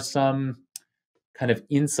there are some kind of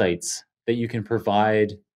insights that you can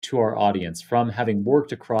provide to our audience from having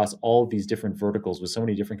worked across all of these different verticals with so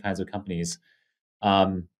many different kinds of companies,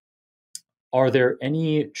 um, are there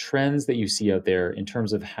any trends that you see out there in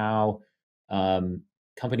terms of how um,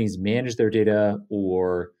 companies manage their data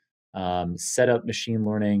or set up machine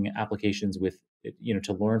learning applications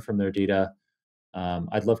to learn from their data?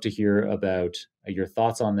 I'd love to hear about your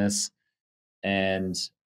thoughts on this, and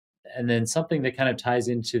and then something that kind of ties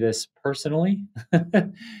into this personally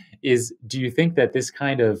is: do you think that this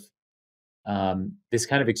kind of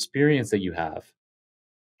experience that you have,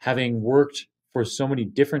 having worked for so many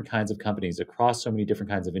different kinds of companies across so many different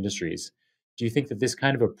kinds of industries, do you think that this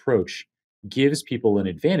kind of approach gives people an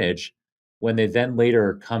advantage when they then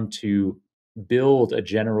later come to build a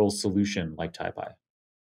general solution like Taipei?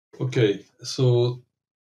 Okay, so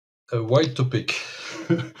a wide topic.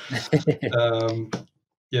 um,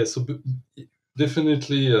 yeah, so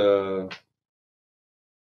definitely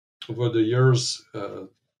over the years,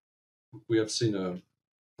 we have seen,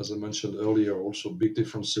 as I mentioned earlier, also big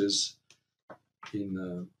differences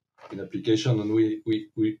in application, and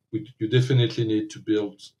you definitely need to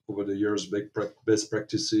build over the years best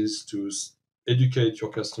practices to educate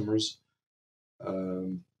your customers,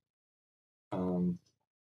 um, um,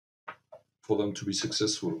 for them to be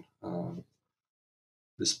successful.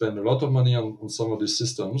 They spend a lot of money on some of these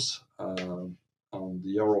systems. and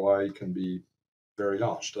the ROI can be very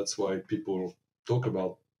large. That's why people talk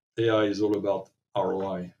about AI is all about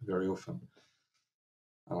ROI very often.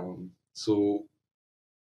 So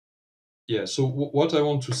yeah, so what I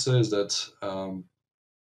want to say is that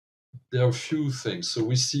there are a few things. So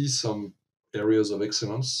we see some areas of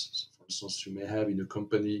excellence. For instance, you may have in a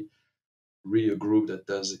company really a group that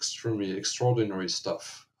does extremely extraordinary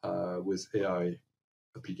stuff with AI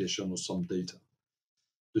application or some data.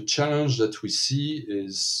 The challenge that we see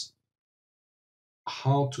is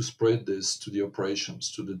how to spread this to the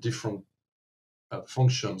operations, to the different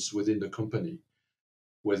functions within the company,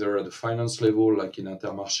 whether at the finance level, like in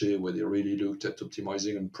Intermarché, where they really looked at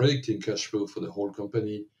optimizing and predicting cash flow for the whole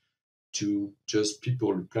company, to just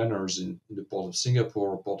people, planners in the port of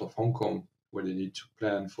Singapore or port of Hong Kong, where they need to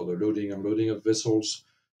plan for the loading and unloading of vessels,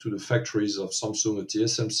 to the factories of Samsung or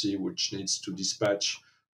TSMC, which needs to dispatch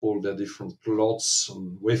all their different lots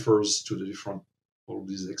and wafers to the different, all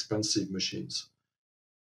these expensive machines.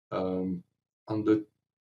 Um, and,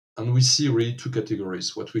 and we see really two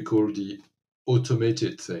categories, what we call the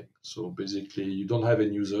automated thing. So basically, you don't have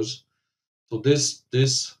end users. So this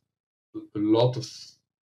a lot of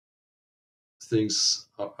things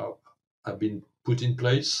have been put in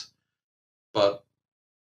place, but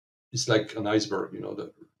it's like an iceberg. You know,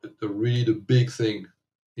 the really the big thing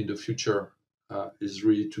in the future is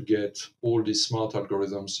really to get all these smart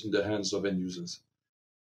algorithms in the hands of end users,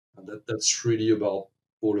 and that's really about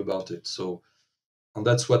all about it. So, and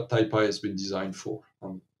that's what Taipei has been designed for.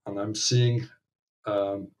 And I'm seeing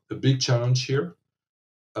a big challenge here,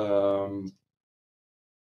 um,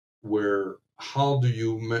 where how do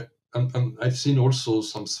you and I've seen also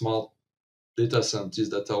some smart data scientists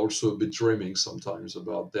that are also a bit dreaming sometimes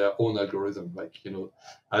about their own algorithm. Like, you know,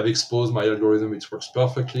 I've exposed my algorithm, it works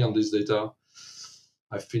perfectly on this data.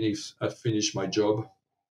 I've finished my job,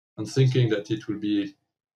 and thinking that it will be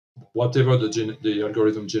whatever the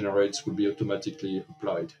algorithm generates will be automatically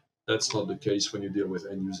applied. That's not the case when you deal with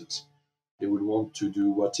end users. They will want to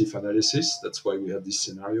do what if analysis. That's why we have these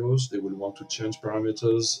scenarios. They will want to change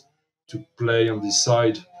parameters, to play and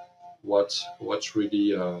decide what's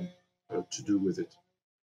really to do with it.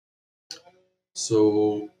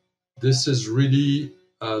 So this is really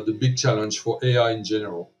the big challenge for AI in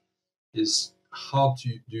general, is how do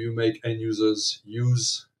you make end users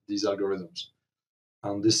use these algorithms?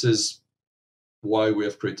 And this is why we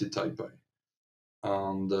have created Taipei.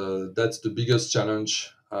 And that's the biggest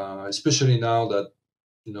challenge, especially now that,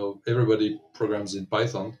 you know, everybody programs in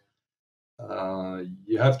Python.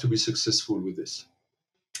 You have to be successful with this.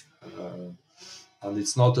 And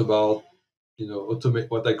it's not about, you know, automate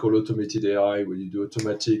what I call automated AI, where you do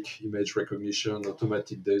automatic image recognition,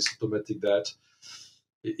 automatic this, automatic that.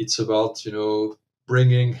 It's about, you know,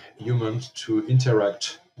 bringing humans to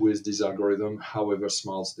interact with this algorithm, however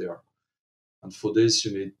smart they are. And for this,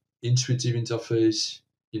 you need intuitive interface.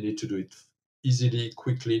 You need to do it easily,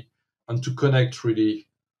 quickly, and to connect really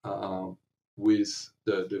with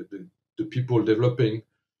the people developing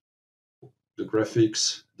the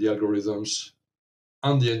graphics, the algorithms,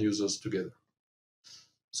 and the end users together.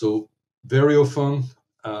 So very often,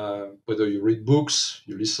 whether you read books,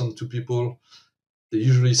 you listen to people, they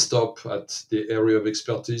usually stop at the area of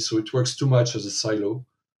expertise. So it works too much as a silo.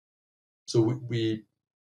 So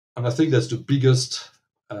and I think that's the biggest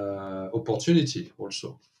opportunity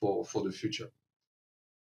also for the future.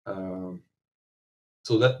 Um,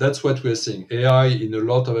 so that's what we're seeing. AI in a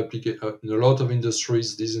lot of in a lot of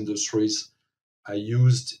industries. These industries are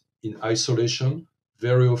used in isolation,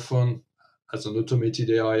 very often as an automated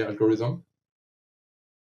AI algorithm.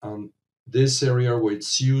 And this area where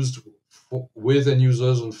it's used with end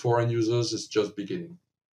users and for end users is just beginning.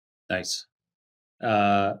 Nice.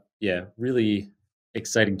 Yeah, really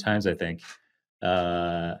exciting times, I think,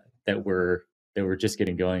 that we're just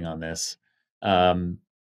getting going on this. Um,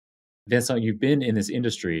 Vincent, you've been in this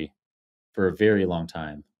industry for a very long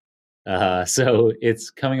time. So it's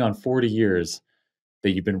coming on 40 years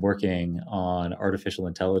that you've been working on artificial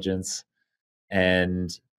intelligence. And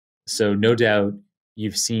so, no doubt,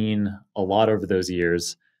 you've seen a lot over those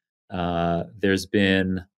years. There's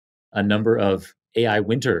been a number of AI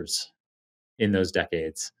winters in those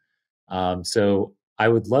decades. So, I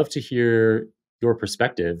would love to hear your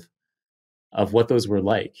perspective of what those were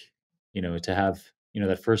like. You know, to have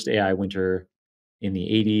that first AI winter in the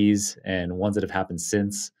 80s and ones that have happened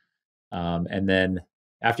since. And then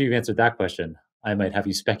after you've answered that question, I might have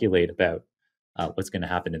you speculate about what's going to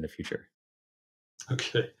happen in the future.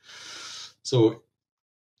 Okay. So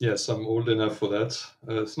yes, I'm old enough for that.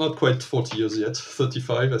 It's not quite 40 years yet,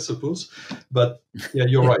 35, I suppose. But yeah,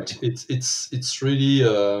 you're right. It's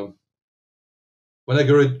really when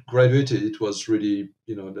I graduated, it was really,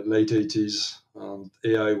 the late 80s, and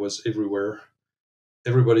AI was everywhere.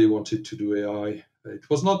 Everybody wanted to do AI. It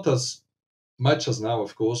was not as much as now,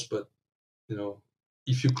 of course, but you know,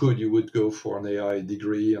 if you could, you would go for an AI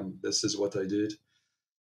degree, and this is what I did,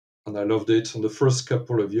 and I loved it. And the first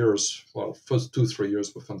couple of years, well, first 2 3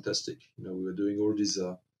 years were fantastic. We were doing all these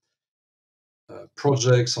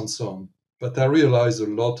projects and so on. But I realized a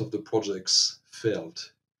lot of the projects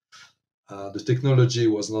failed. The technology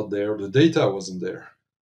was not there, the data wasn't there.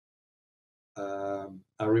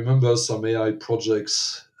 I remember some AI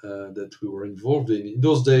projects that we were involved in. In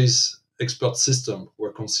those days, expert systems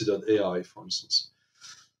were considered AI, for instance.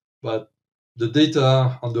 But the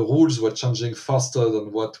data and the rules were changing faster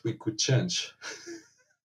than what we could change.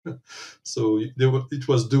 So it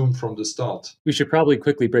was doomed from the start. We should probably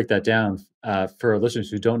quickly break that down for our listeners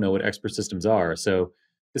who don't know what expert systems are. So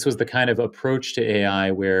this was the kind of approach to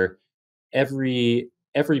AI where every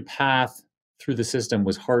path through the system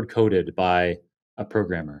was hard coded by a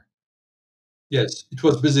programmer. Yes, it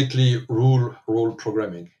was basically rule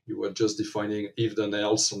programming. You were just defining if then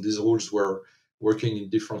else, and these rules were working in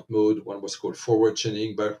different mode. One was called forward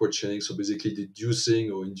chaining, backward chaining, so basically deducing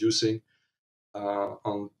or inducing.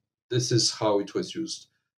 And this is how it was used.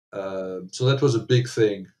 So that was a big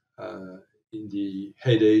thing in the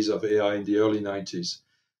heydays of AI in the early 90s.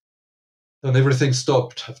 And everything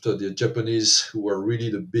stopped after the Japanese, who were really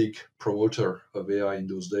the big promoter of AI in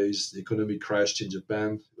those days. The economy crashed in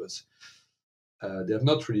Japan. They have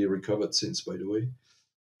not really recovered since, by the way.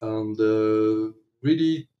 And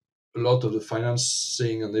really, a lot of the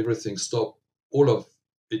financing and everything stopped, all of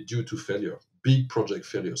it due to failure, big project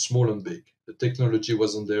failure, small and big. The technology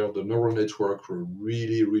wasn't there. The neural network were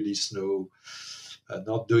really, really slow,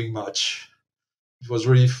 not doing much. It was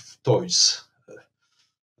really toys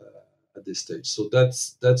at this stage. So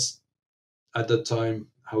that's at that time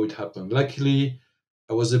how it happened. Luckily,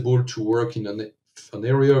 I was able to work in an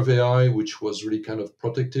area of AI which was really kind of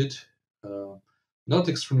protected, uh, not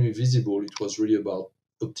extremely visible. It was really about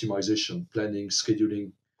optimization, planning,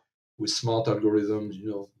 scheduling with smart algorithms.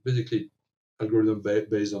 Basically algorithm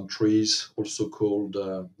based on trees, also called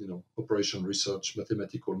operation research,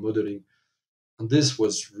 mathematical modeling, and this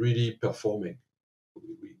was really performing.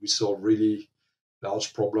 We saw really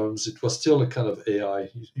large problems. It was still a kind of AI.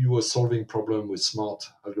 You were solving problem with smart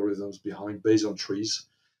algorithms behind based on trees,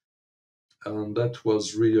 and that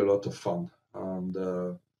was really a lot of fun. And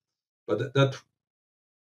but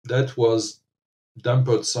that was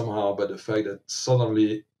dampened somehow by the fact that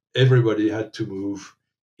suddenly everybody had to move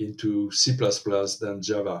into C++ than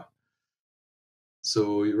Java.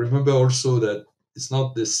 So you remember also that it's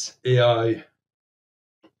not this AI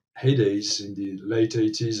heydays in the late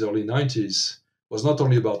 80s, early 90s was not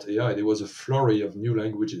only about AI. There was a flurry of new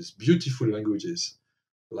languages, beautiful languages,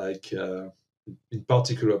 like in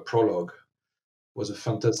particular Prolog was a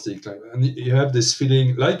fantastic language. And you have this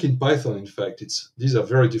feeling, like in Python, in fact, these are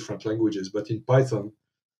very different languages, but in Python,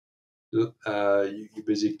 you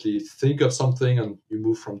basically think of something and you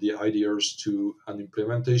move from the ideas to an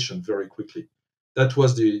implementation very quickly. That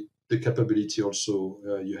was the capability also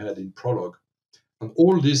you had in Prolog. And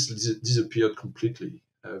all this disappeared completely.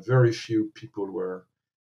 Very few people were.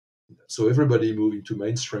 So everybody moved into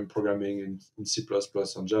mainstream programming in C++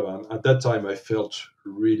 and Java. And at that time, I felt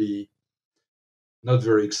really not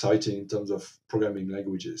very exciting in terms of programming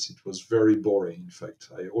languages. It was very boring. In fact,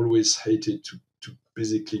 I always hated to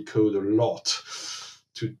basically code a lot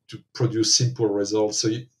to produce simple results. So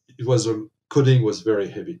coding was very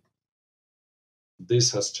heavy.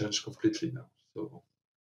 This has changed completely now. So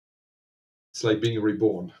it's like being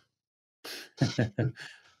reborn.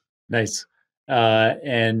 Nice.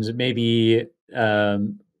 And maybe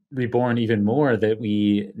reborn even more that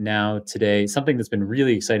we now today, something that's been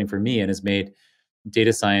really exciting for me and has made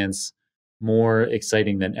data science more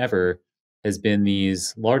exciting than ever has been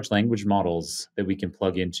these large language models that we can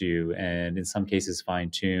plug into and in some cases fine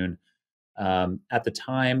tune. At the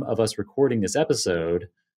time of us recording this episode,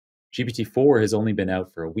 GPT-4 has only been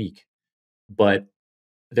out for a week, but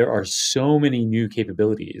there are so many new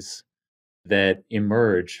capabilities that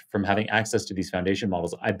emerge from having access to these foundation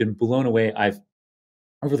models. I've been blown away.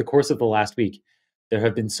 Over the course of the last week, there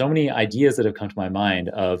have been so many ideas that have come to my mind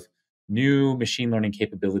of new machine learning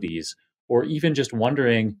capabilities, or even just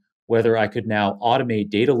wondering whether I could now automate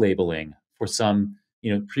data labeling for some,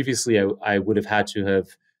 previously I would have had to have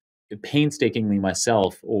painstakingly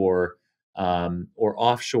myself or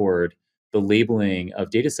offshored the labeling of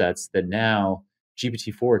data sets that now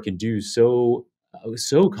GPT-4 can do so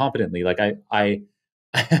competently. Like I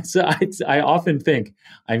often think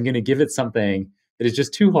I'm going to give it something that is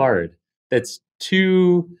just too hard, that's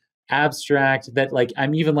too abstract that like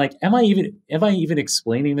I'm even like, am I even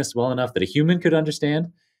explaining this well enough that a human could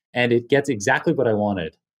understand? And it gets exactly what I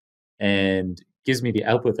wanted and gives me the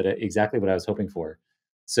output that exactly what I was hoping for.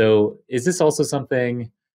 So is this also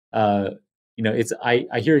something? Uh, it's I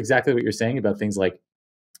hear exactly what you're saying about things like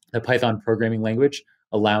the Python programming language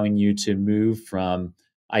allowing you to move from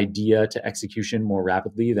idea to execution more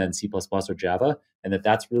rapidly than C++ or Java, and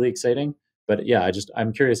that's really exciting. But yeah,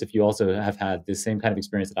 I'm curious if you also have had the same kind of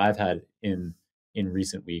experience that I've had in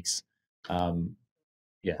recent weeks. Um,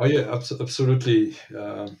 yeah. Oh yeah, absolutely.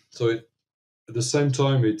 At the same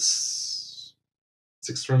time, it's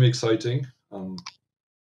extremely exciting.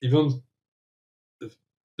 Even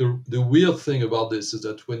the weird thing about this is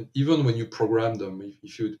that even when you program them,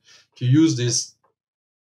 if you use this,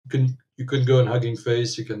 you can go on Hugging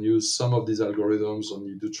Face. You can use some of these algorithms, and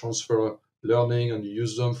you do transfer learning, and you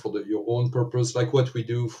use them for your own purpose, like what we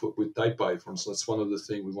do with Taipy, for instance. That's one of the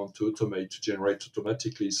things we want to automate, to generate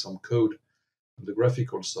automatically some code on the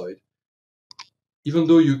graphical side. Even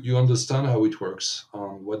though you understand how it works,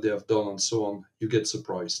 what they have done, and so on, you get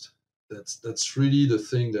surprised. That's really the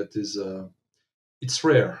thing that is. It's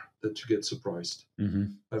rare that you get surprised. Mm-hmm.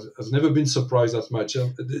 I've never been surprised that much.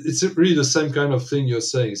 It's really the same kind of thing you're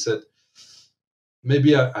saying. Is that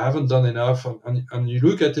maybe I haven't done enough, and you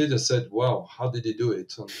look at it and said, "Wow, how did he do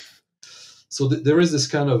it?" So there is this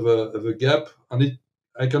kind of a gap, and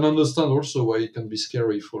I can understand also why it can be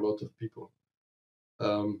scary for a lot of people.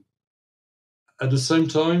 Um, at the same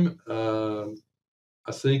time,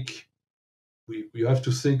 I think we have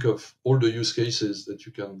to think of all the use cases that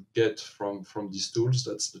you can get from these tools.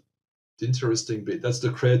 That's the interesting bit. That's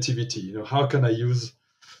the creativity. How can I use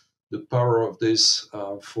the power of this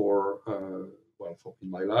for in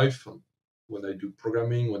my life, and when I do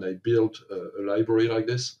programming, when I build a library like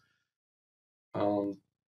this. Um,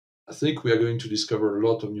 I think we are going to discover a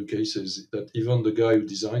lot of new cases that even the guy who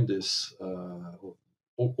designed this,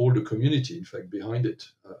 all the community, in fact, behind it,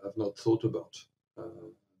 have not thought about at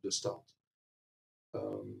the start.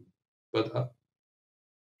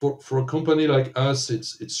 But for a company like us,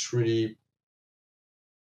 it's really,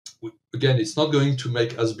 again, it's not going to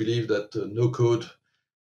make us believe that no code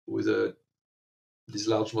with this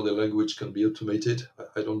large model language can be automated.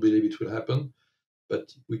 I don't believe it will happen,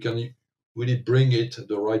 but we can really bring it at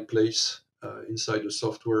the right place inside the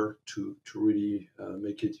software to really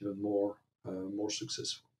make it even more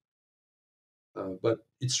successful. But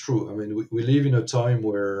it's true. I mean, we live in a time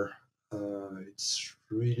where it's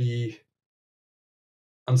really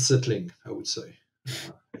unsettling, I would say.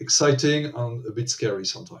 Exciting and a bit scary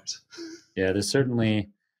sometimes. Yeah, there's certainly,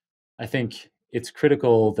 I think it's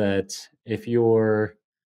critical that if you're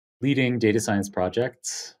leading data science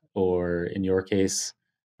projects, or in your case,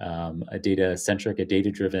 a data centric, a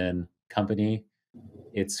data driven company,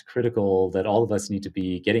 it's critical that all of us need to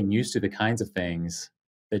be getting used to the kinds of things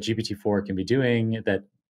that GPT-4 can be doing, that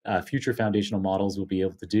future foundational models will be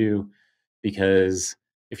able to do. Because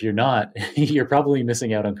if you're not, you're probably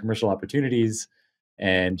missing out on commercial opportunities,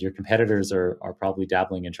 and your competitors are probably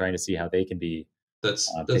dabbling and trying to see how they can be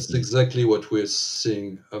That's picking. exactly what we're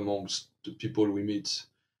seeing amongst the people we meet.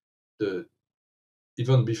 The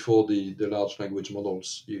Even before the large language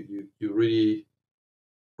models, you really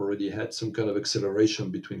already had some kind of acceleration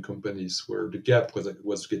between companies, where the gap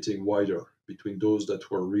was getting wider between those that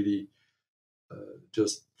were really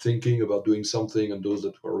just thinking about doing something, and those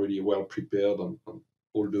that were really well prepared, and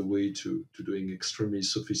all the way to doing extremely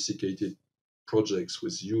sophisticated projects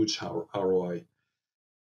with huge ROI.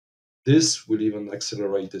 This will even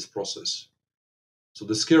accelerate this process. So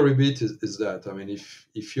the scary bit is that, I mean,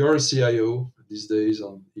 if you're a CIO these days,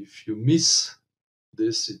 and if you miss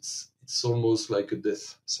this, it's almost like a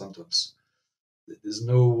death sentence. There's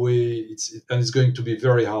no way, and it's going to be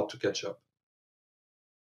very hard to catch up.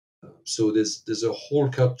 So there's a whole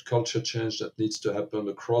culture change that needs to happen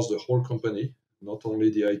across the whole company, not only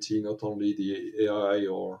the IT, not only the AI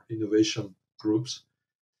or innovation groups,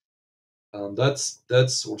 and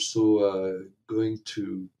that's also going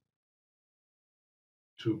to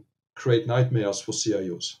create nightmares for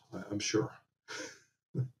CIOs, I'm sure.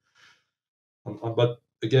 But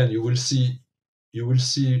again, you will see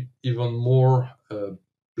even more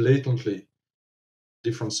blatantly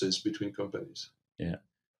differences between companies. Yeah,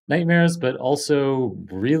 nightmares, but also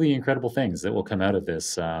really incredible things that will come out of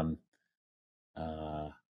this, out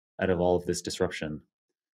of all of this disruption.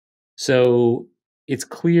 So it's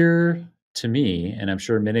clear to me, and I'm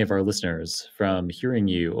sure many of our listeners, from hearing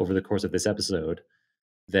you over the course of this episode,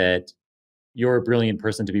 that you're a brilliant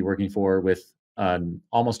person to be working for, with an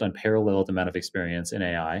almost unparalleled amount of experience in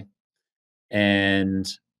AI. And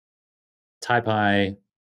Taipy,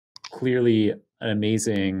 clearly an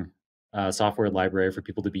amazing software library for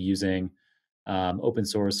people to be using, open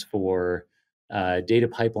source for data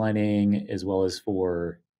pipelining as well as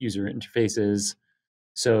for user interfaces.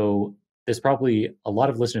 So there's probably a lot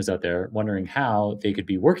of listeners out there wondering how they could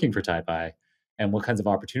be working for Taipy and what kinds of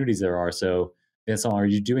opportunities there are. So, Vincent, are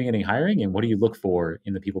you doing any hiring, and what do you look for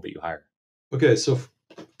in the people that you hire? Okay, so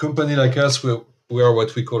company like us, we are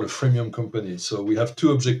what we call a freemium company. So we have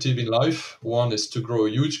two objectives in life. One is to grow a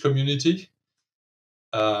huge community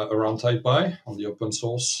around Taipei on the open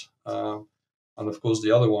source. And of course,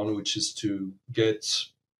 the other one, which is to get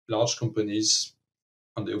large companies,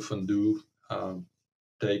 and they often do,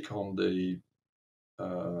 take on the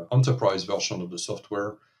enterprise version of the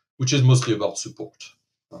software, which is mostly about support.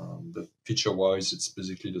 But feature-wise, it's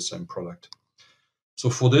basically the same product. So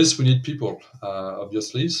for this, we need people,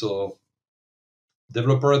 obviously. So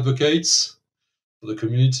developer advocates for the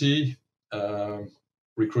community,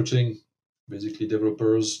 recruiting basically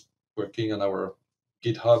developers working on our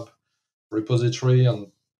GitHub repository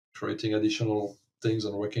and creating additional things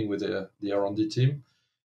and working with the R&D team.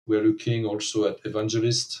 We're looking also at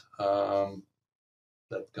evangelists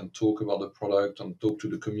that can talk about the product and talk to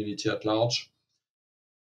the community at large.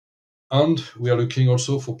 And we are looking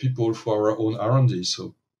also for people for our own R&D.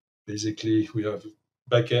 So basically, we have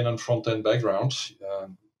back-end and front-end backgrounds.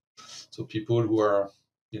 So people who are,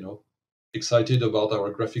 excited about our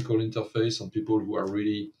graphical interface and people who are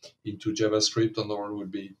really into JavaScript and all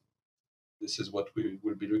this is what we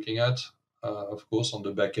will be looking at, of course, on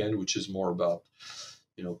the back end, which is more about,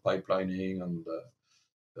 pipelining, and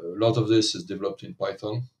a lot of this is developed in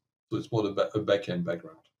Python. So it's more a back end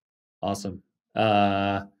background. Awesome.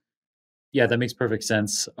 Yeah, that makes perfect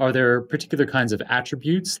sense. Are there particular kinds of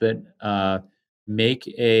attributes that make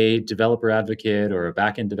a developer advocate or a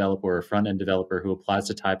backend developer or a front end developer who applies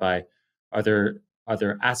to Taipy? Are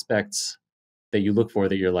there aspects that you look for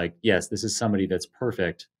that you're like, yes, this is somebody that's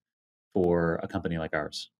perfect for a company like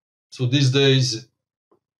ours? So these days,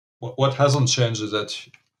 what hasn't changed is that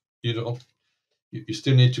you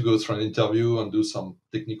still need to go through an interview and do some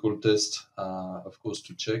technical tests, of course,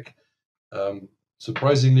 to check.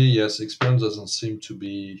 Surprisingly, yes, experience doesn't seem to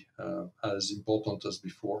be as important as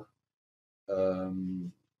before.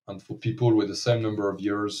 And for people with the same number of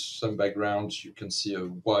years, same backgrounds, you can see a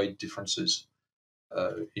wide differences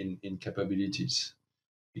in capabilities,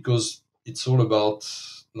 because it's all about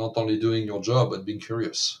not only doing your job but being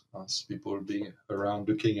curious. As people being around,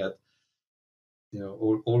 looking at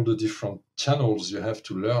all the different channels you have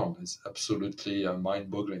to learn is absolutely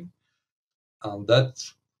mind-boggling, and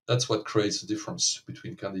that's what creates a difference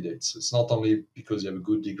between candidates. It's not only because you have a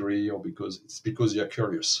good degree or because you're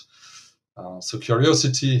curious. So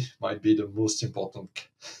curiosity might be the most important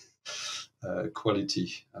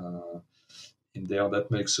quality in there that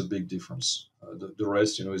makes a big difference. The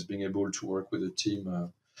rest, is being able to work with a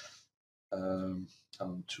team,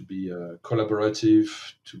 to be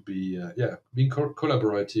collaborative, being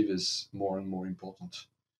collaborative is more and more important.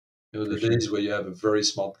 The days where you have a very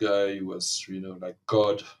smart guy who was, like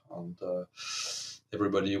God, and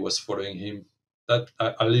everybody was following him. That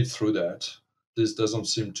I lived through that. This doesn't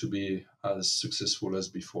seem to be as successful as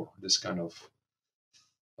before. This kind of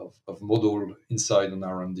model inside an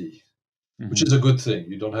R&D, which is a good thing.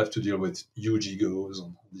 You don't have to deal with huge egos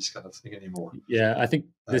and this kind of thing anymore. Yeah, I think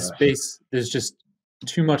this space, there's just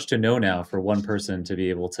too much to know now for one person to be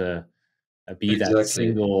able to be that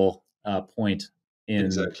single point in.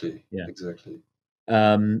 Exactly. Yeah. Exactly.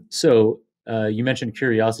 So you mentioned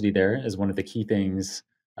curiosity there as one of the key things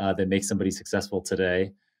that makes somebody successful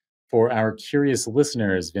today. For our curious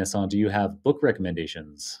listeners, Vincent, do you have book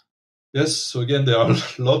recommendations? Yes. So again, there are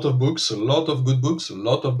a lot of books, a lot of good books, a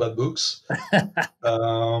lot of bad books.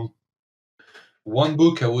 One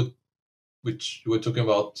book which you were talking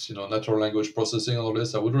about, natural language processing and all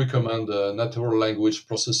this, I would recommend Natural Language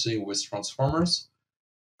Processing with Transformers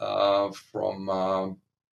from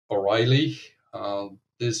O'Reilly.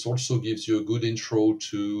 This also gives you a good intro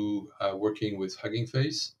to working with Hugging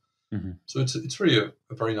Face. Mm-hmm. So it's really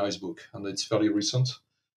a very nice book, and it's fairly recent,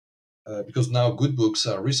 because now good books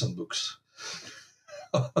are recent books.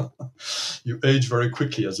 You age very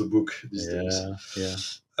quickly as a book these days. Yeah.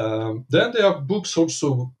 Then there are books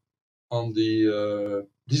also on the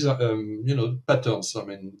patterns. I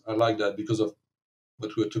mean, I like that because of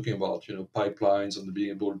what we were talking about, pipelines and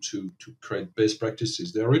being able to create best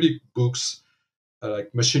practices. There are really books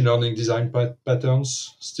like machine learning design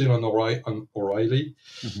patterns, still on O'Reilly,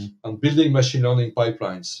 mm-hmm. and building machine learning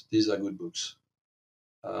pipelines. These are good books.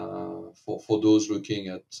 for those looking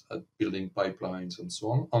at building pipelines and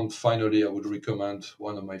so on. And finally, I would recommend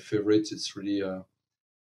one of my favorites. It's really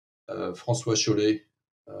François Chollet,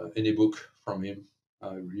 any book from him,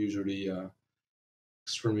 usually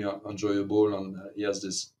extremely enjoyable, and he has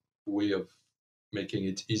this way of making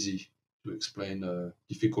it easy to explain a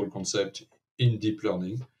difficult concept in deep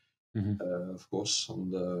learning, of course.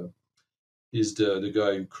 And he's the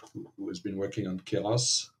guy who has been working on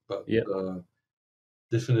Keras, but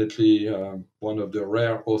definitely one of the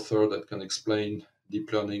rare authors that can explain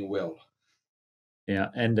deep learning well. Yeah,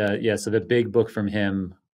 and so the big book from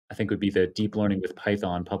him, I think, would be the Deep Learning with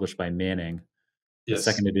Python, published by Manning. The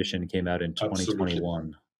second edition came out in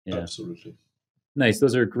 2021. Yeah. Absolutely. Nice.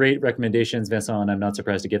 Those are great recommendations, Vincent. I'm not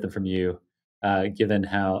surprised to get them from you, given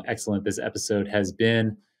how excellent this episode has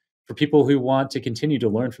been. For people who want to continue to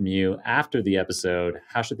learn from you after the episode,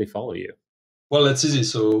 how should they follow you? Well, that's easy.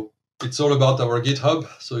 So it's all about our GitHub.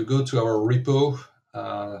 So you go to our repo,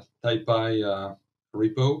 Taipy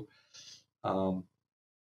repo.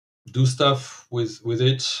 Do stuff with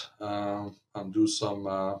it, and do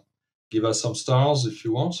some give us some stars if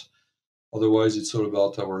you want. Otherwise, it's all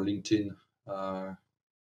about our LinkedIn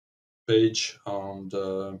page, and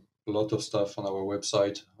a lot of stuff on our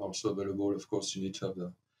website also available. Of course, you need to have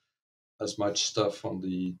as much stuff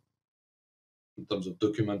in terms of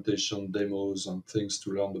documentation, demos, and things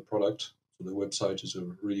to learn the product. So the website is a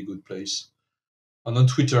really good place. And on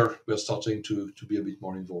Twitter, we're starting to be a bit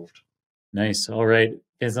more involved. Nice. All right.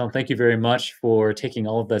 Vincent, thank you very much for taking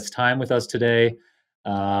all of this time with us today.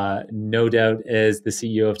 No doubt, as the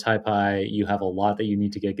CEO of Taipy, you have a lot that you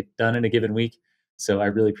need to get done in a given week. So I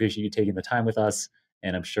really appreciate you taking the time with us,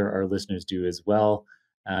 and I'm sure our listeners do as well.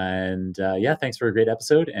 And thanks for a great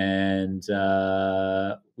episode. And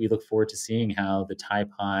we look forward to seeing how the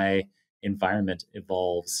Taipy environment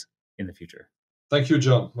evolves in the future. Thank you,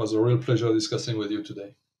 John. It was a real pleasure discussing with you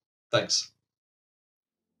today. Thanks.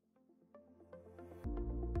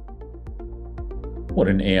 What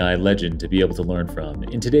an AI legend to be able to learn from.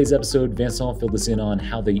 In today's episode, Vincent filled us in on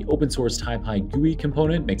how the open source Taipy GUI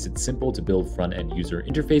component makes it simple to build front-end user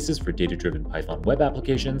interfaces for data-driven Python web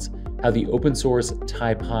applications, how the open source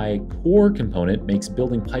Taipy core component makes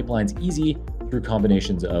building pipelines easy through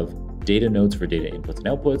combinations of data nodes for data inputs and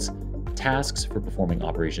outputs, tasks for performing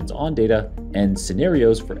operations on data, and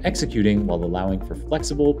scenarios for executing while allowing for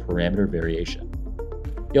flexible parameter variation.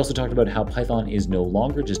 He also talked about how Python is no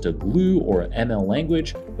longer just a glue or ML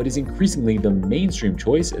language, but is increasingly the mainstream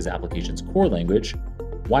choice as applications' core language,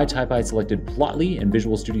 why Taipy selected Plotly and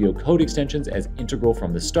Visual Studio Code extensions as integral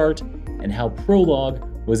from the start, and how Prolog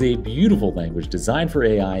was a beautiful language designed for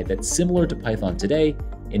AI that, similar to Python today,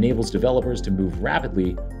 enables developers to move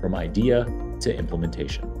rapidly from idea to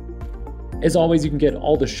implementation. As always, you can get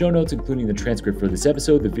all the show notes, including the transcript for this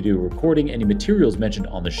episode, the video recording, any materials mentioned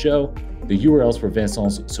on the show, the URLs for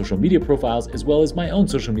Vincent's social media profiles, as well as my own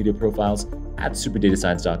social media profiles at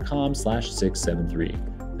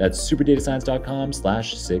superdatascience.com/673. That's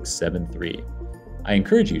superdatascience.com/673. I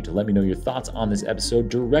encourage you to let me know your thoughts on this episode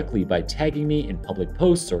directly by tagging me in public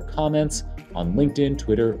posts or comments on LinkedIn,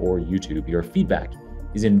 Twitter, or YouTube. Your feedback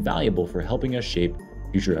is invaluable for helping us shape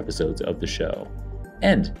future episodes of the show.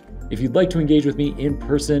 And if you'd like to engage with me in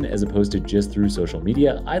person as opposed to just through social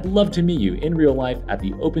media, I'd love to meet you in real life at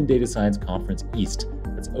the Open Data Science Conference East.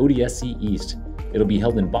 That's ODSC East. It'll be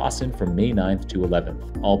held in Boston from May 9th to 11th.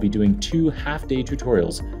 I'll be doing 2 half-day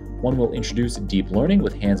tutorials. One will introduce deep learning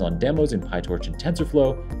with hands-on demos in PyTorch and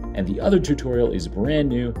TensorFlow, and the other tutorial is brand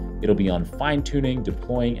new. It'll be on fine-tuning,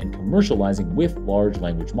 deploying, and commercializing with large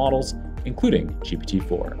language models, including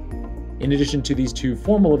GPT-4. In addition to these 2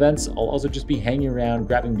 formal events, I'll also just be hanging around,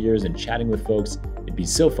 grabbing beers, and chatting with folks. It'd be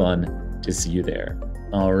so fun to see you there.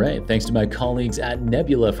 All right, thanks to my colleagues at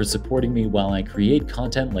Nebula for supporting me while I create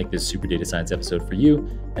content like this Super Data Science episode for you.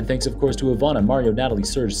 And thanks, of course, to Ivana, Mario, Natalie,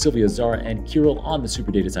 Serge, Sylvia, Zara, and Kirill on the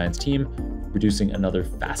Super Data Science team for producing another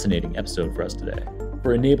fascinating episode for us today.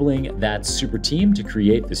 For enabling that super team to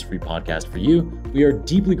create this free podcast for you, we are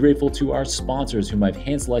deeply grateful to our sponsors whom I've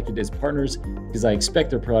hand-selected as partners because I expect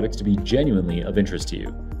their products to be genuinely of interest to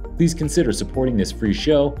you. Please consider supporting this free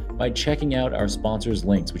show by checking out our sponsors'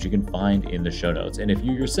 links, which you can find in the show notes. And if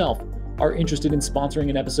you yourself are interested in sponsoring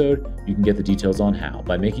an episode, you can get the details on how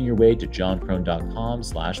by making your way to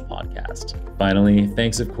johnkrohn.com/podcast. Finally,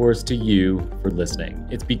 thanks of course to you for listening.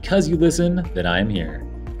 It's because you listen that I am here.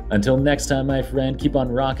 Until next time, my friend, keep on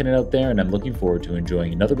rocking it out there, and I'm looking forward to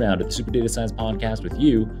enjoying another round of the Super Data Science Podcast with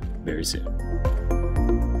you very soon.